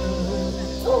answer,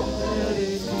 let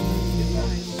it be.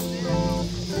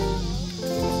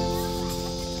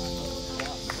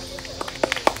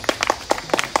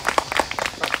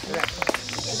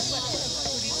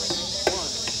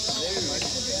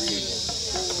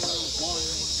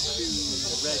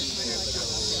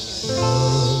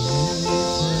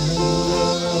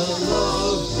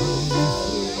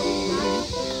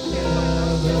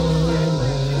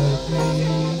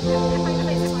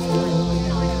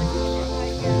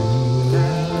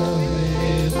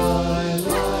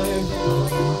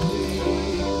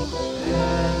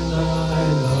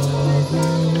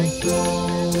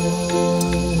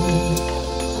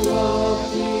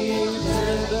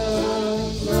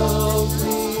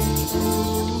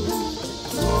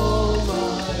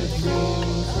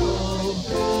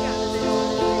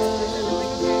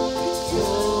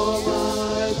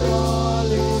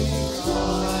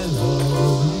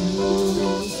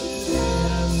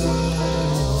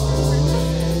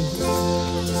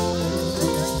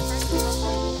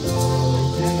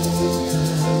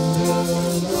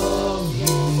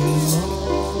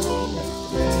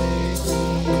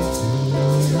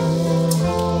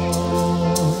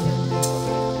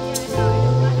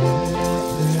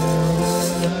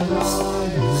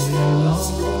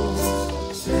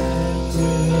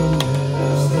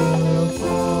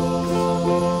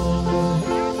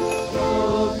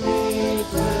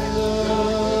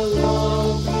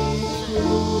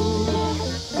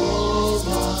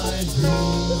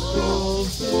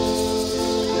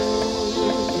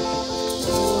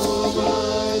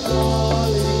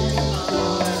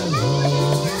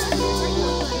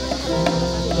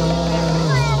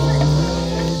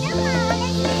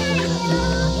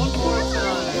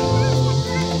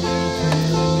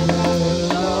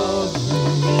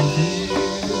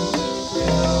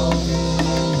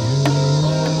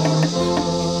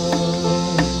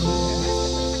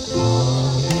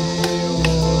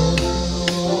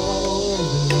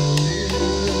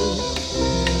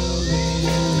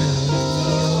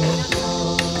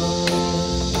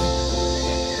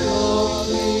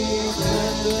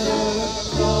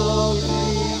 Love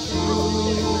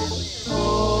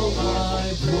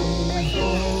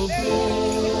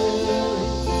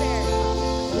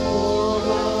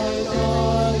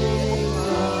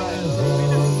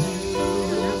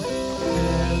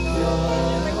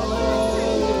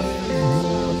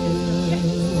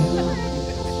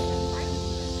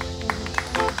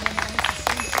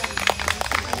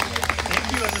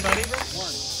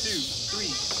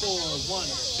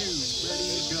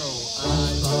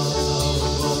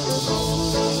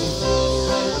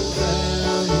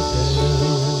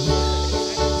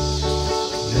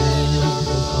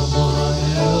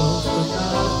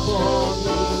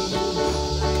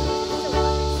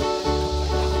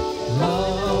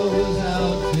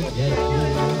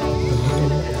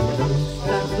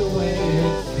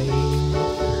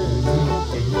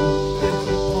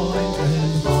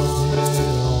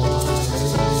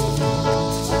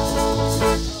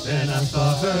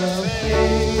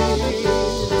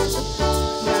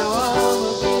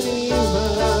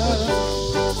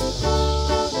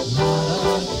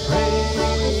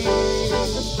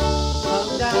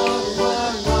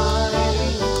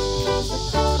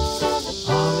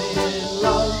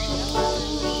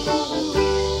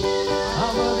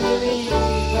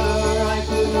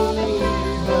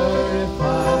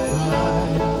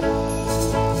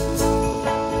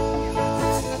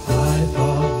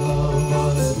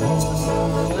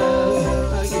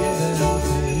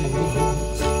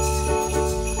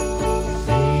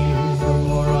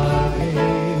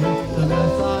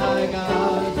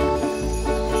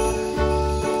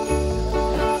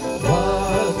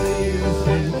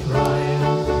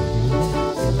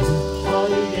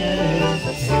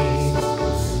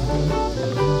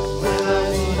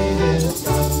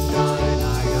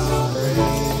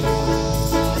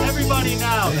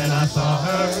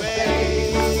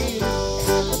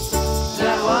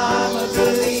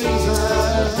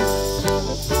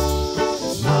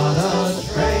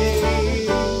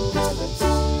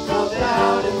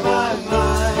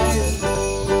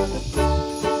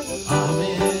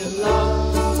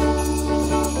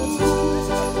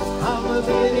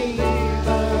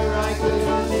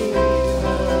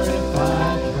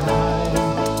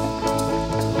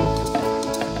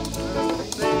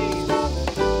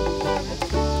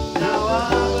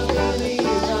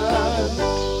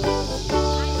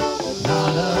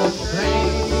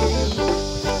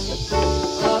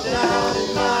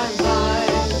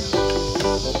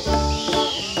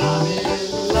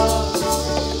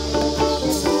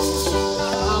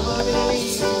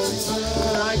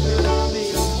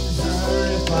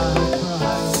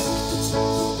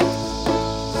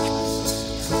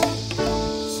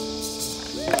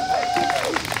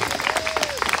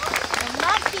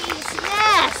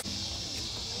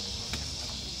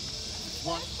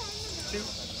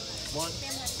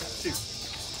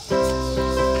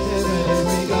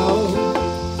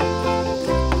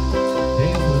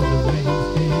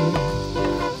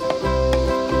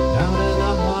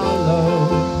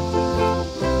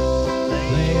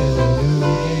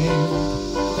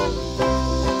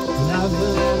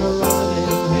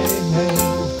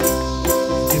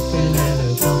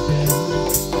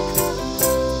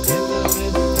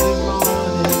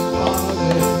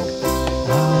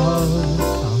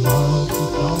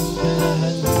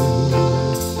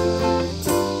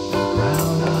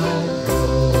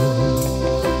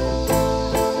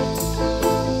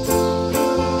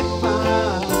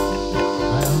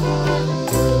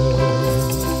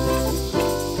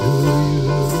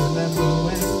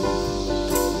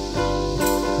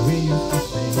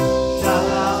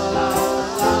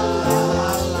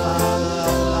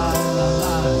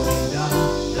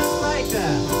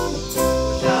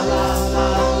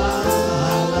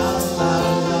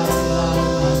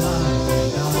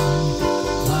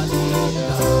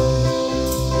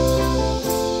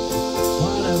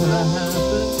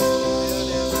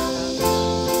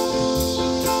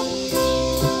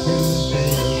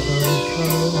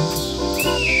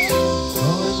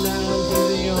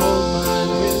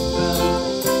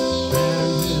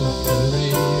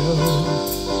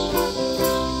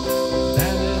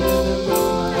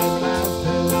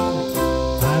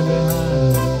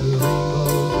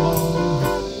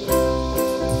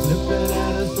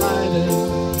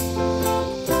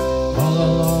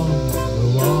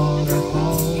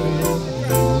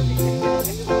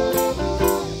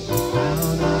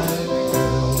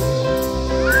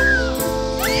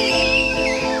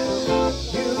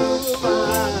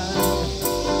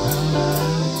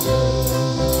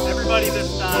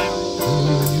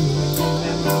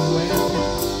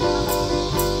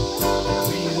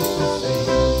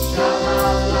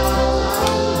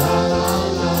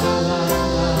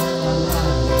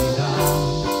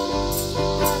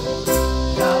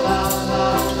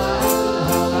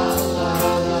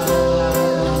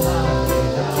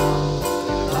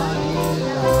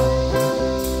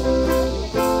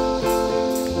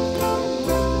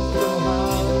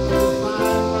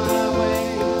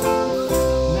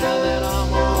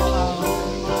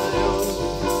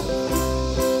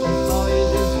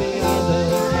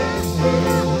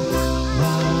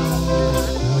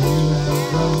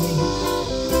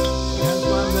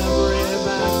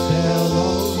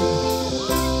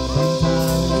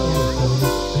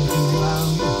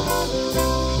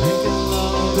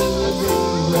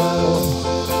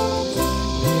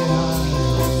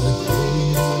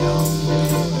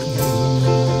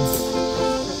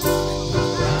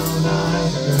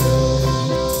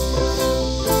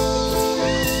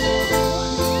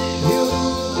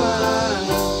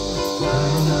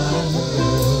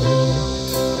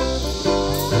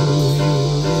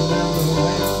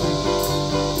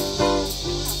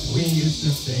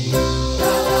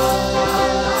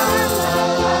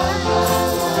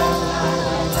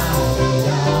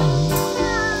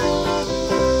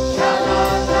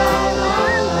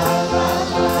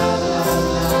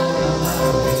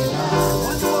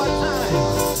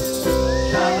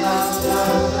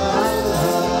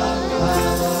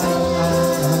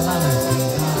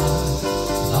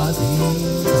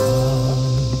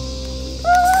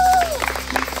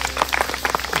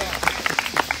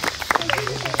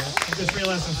Just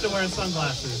realized I'm still wearing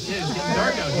sunglasses. Yeah, it's getting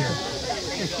dark out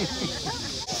here.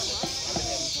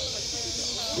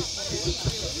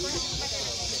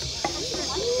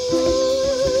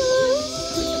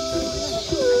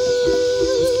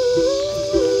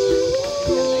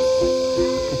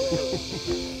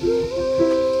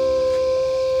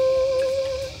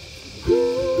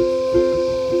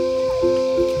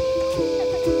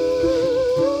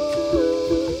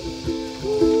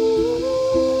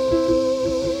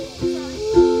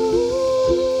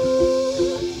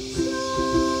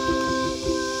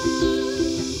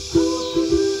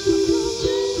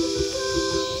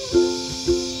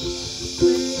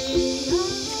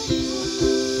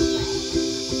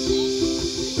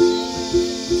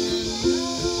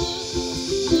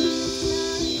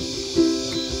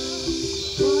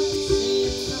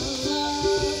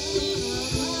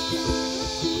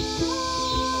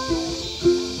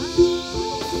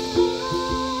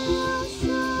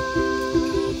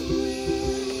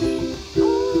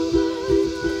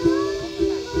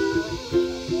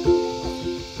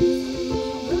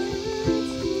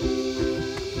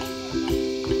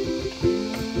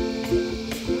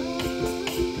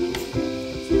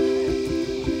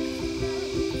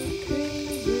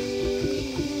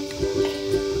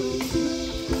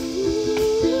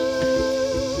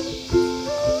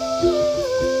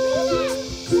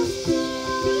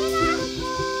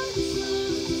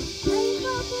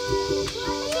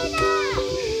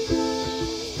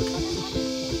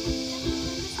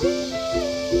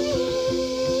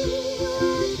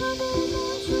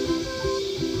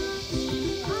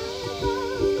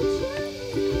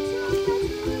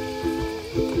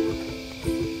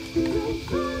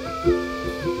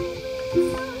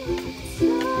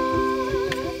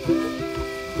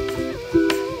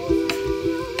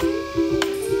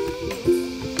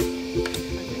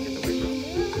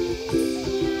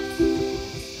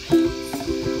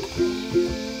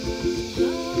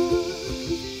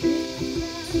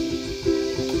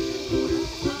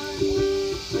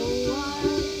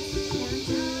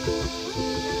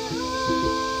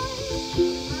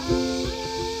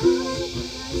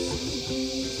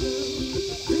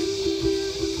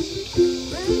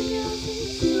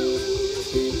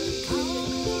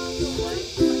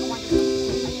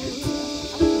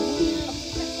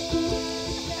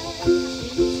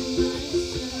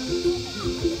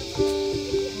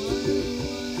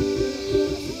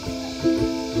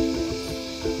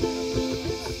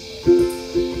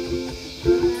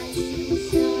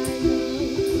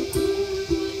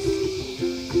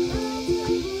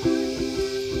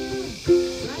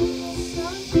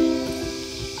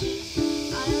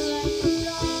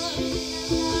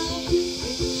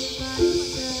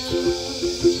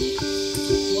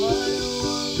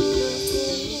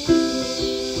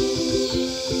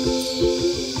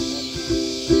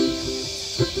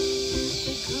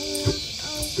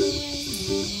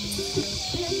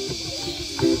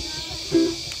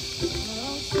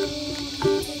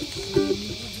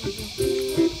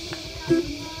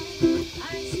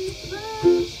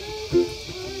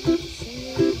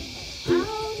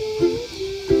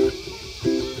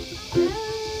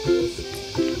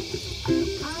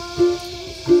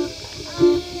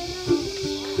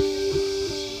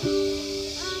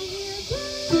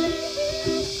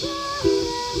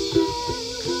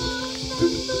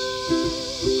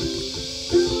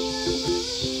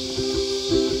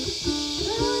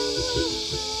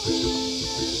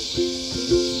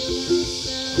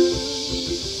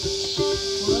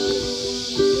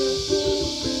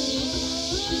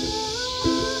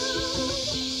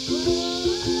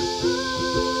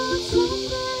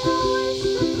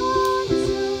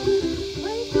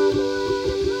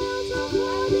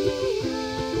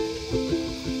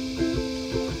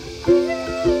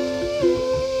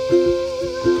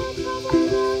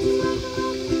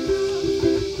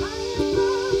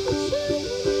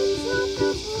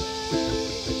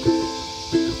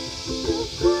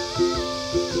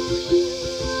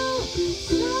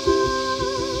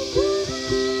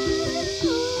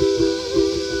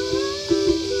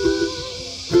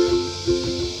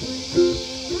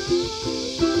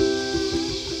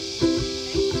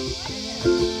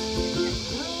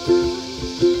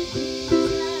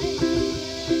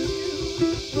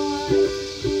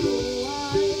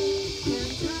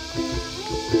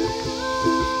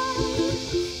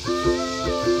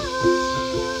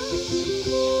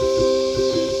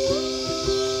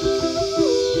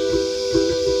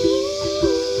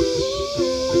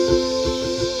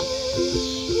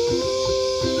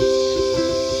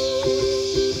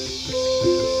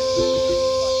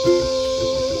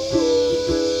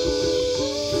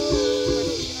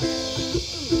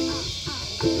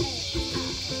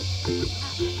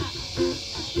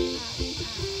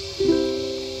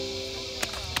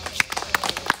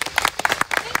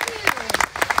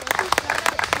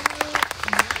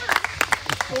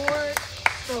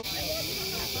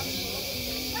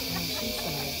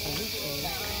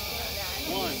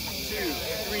 One, two,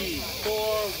 three,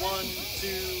 four. 1,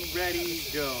 2, ready,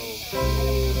 go.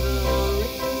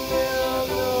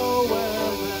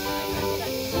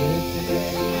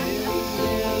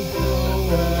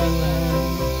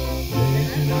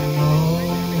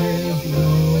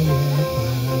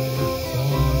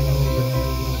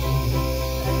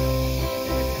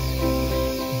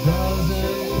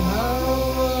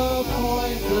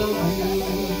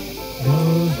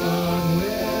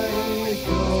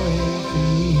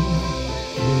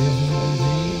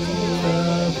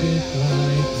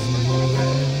 Like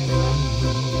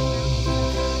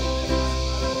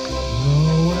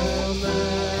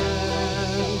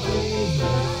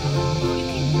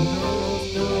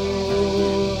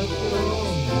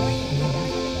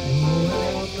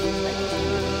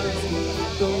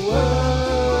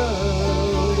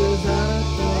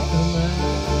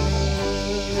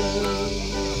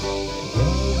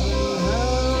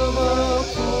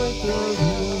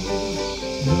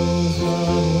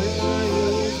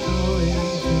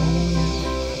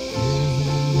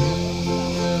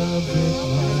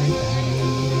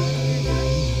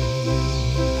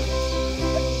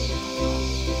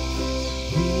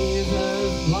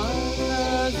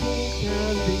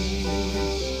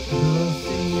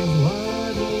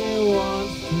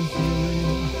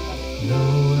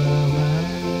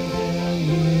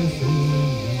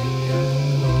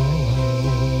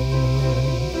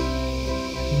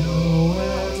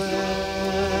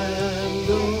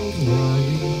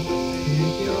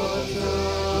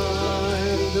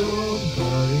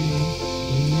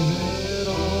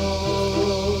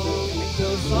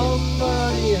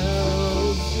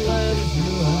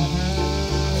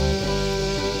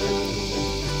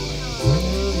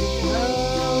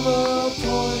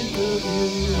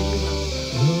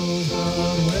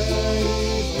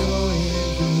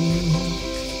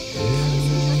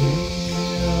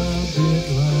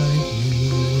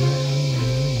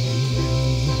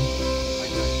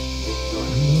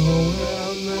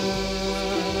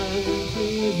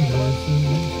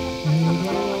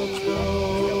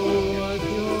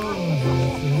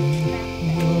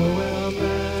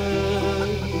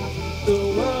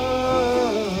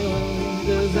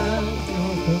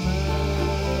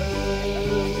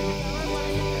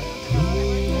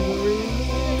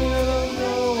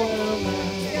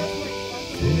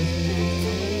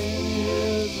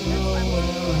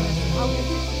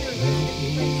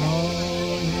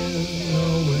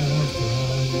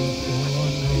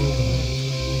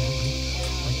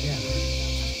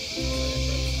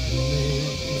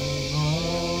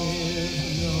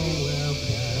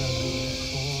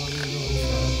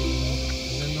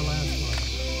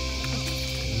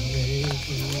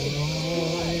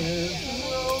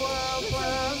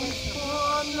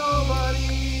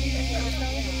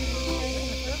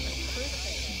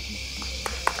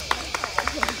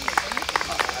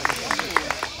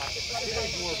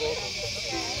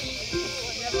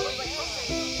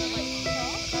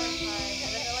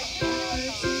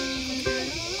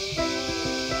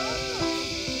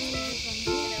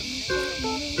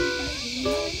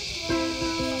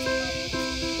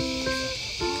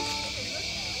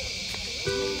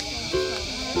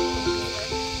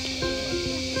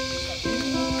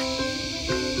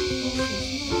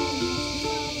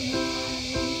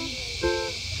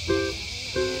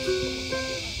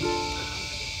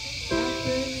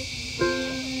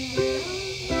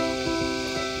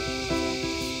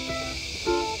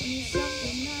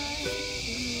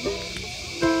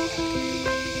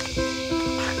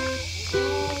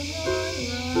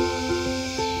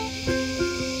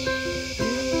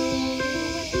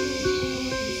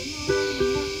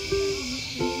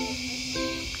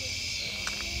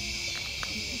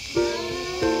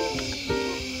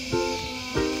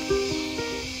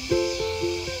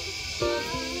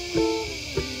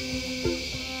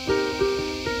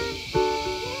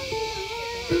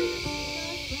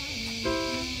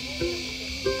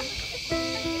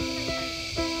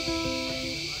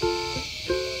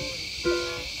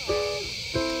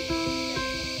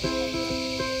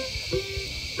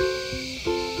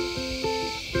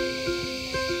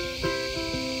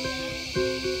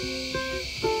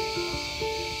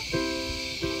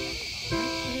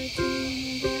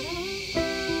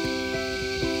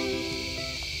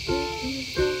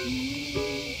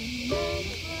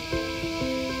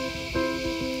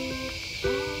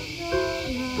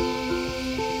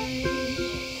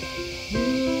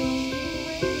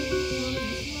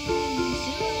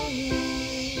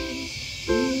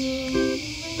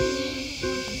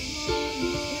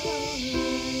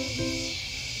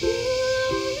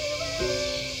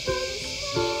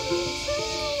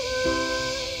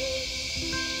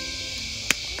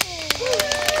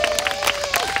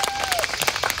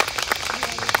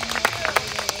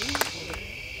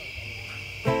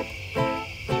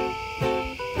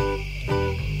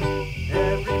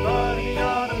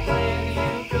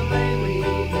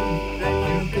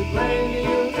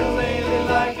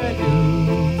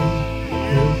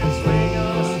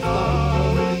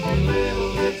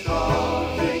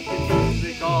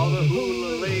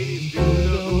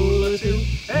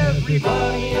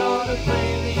Everybody ought to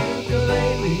play the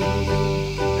ukulele,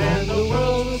 and the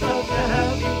world is such a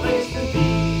happy place to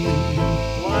be.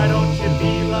 Why don't you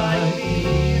be like me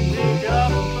and pick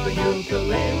up a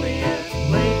ukulele and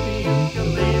play the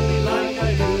ukulele like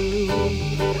I do?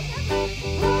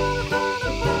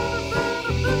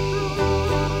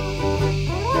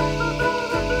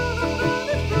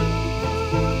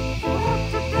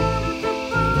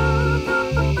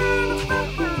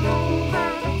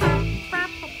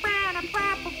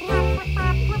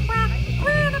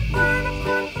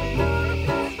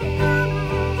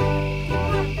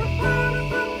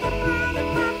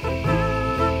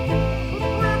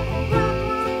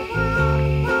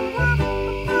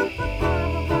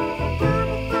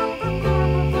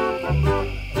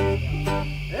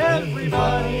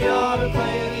 Everybody ought to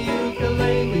play the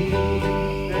ukulele,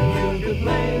 and you can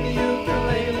play the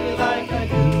ukulele like I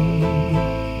do.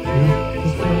 You can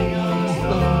swing on a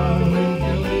star with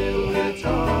your little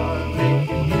guitar,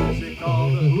 making music all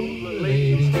the hula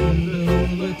ladies do the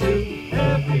hula too.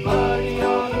 Everybody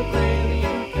ought to play the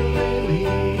ukulele,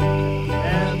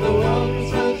 and the world is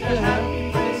such a happy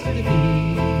place to be.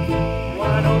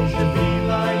 Why don't you be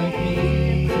like me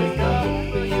and pick up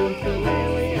the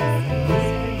ukulele and play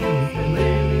the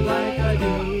ukulele like I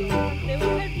do?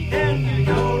 And you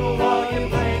yodel while you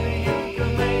play the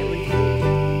ukulele.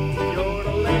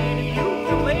 Yodel-lady,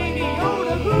 ukulele,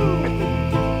 yodel-hoo.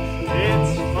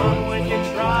 It's fun when you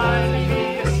try to be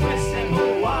a Swiss and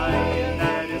Hawaiian.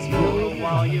 That is yodel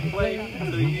while you play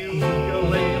the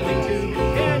ukulele too.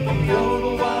 And you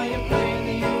yodel while you play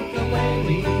the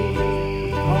ukulele.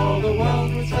 All the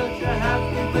world is such a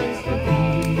happy place to be.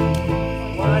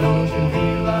 Why don't you be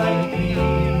like me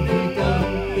and pick up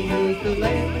the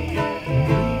ukulele?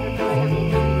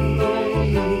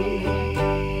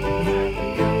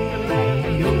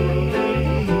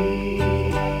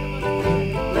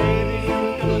 Play the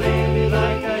ukulele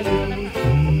like I do.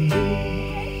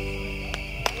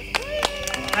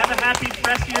 Have a happy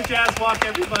rest of your jazz walk,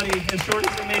 everybody, as short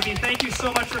as it may be. Thank you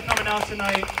so much for coming out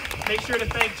tonight. Make sure to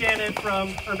thank Janet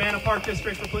from Urbana Park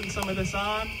District for putting some of this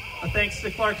on. A thanks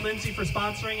to Clark Lindsay for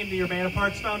sponsoring and the Urbana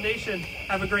Parks Foundation.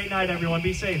 Have a great night, everyone.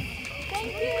 Be safe.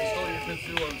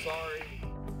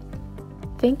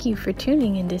 Thank you for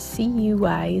tuning into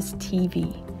CUI's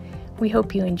TV. We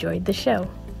hope you enjoyed the show.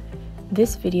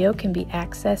 This video can be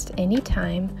accessed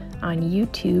anytime on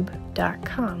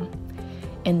youtube.com.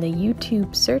 In the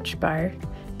YouTube search bar,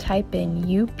 type in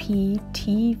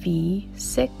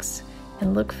UPTV6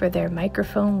 and look for their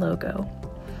microphone logo.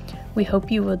 We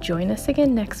hope you will join us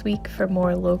again next week for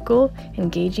more local,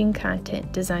 engaging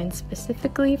content designed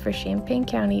specifically for Champaign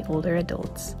County older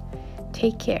adults.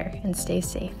 Take care and stay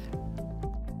safe.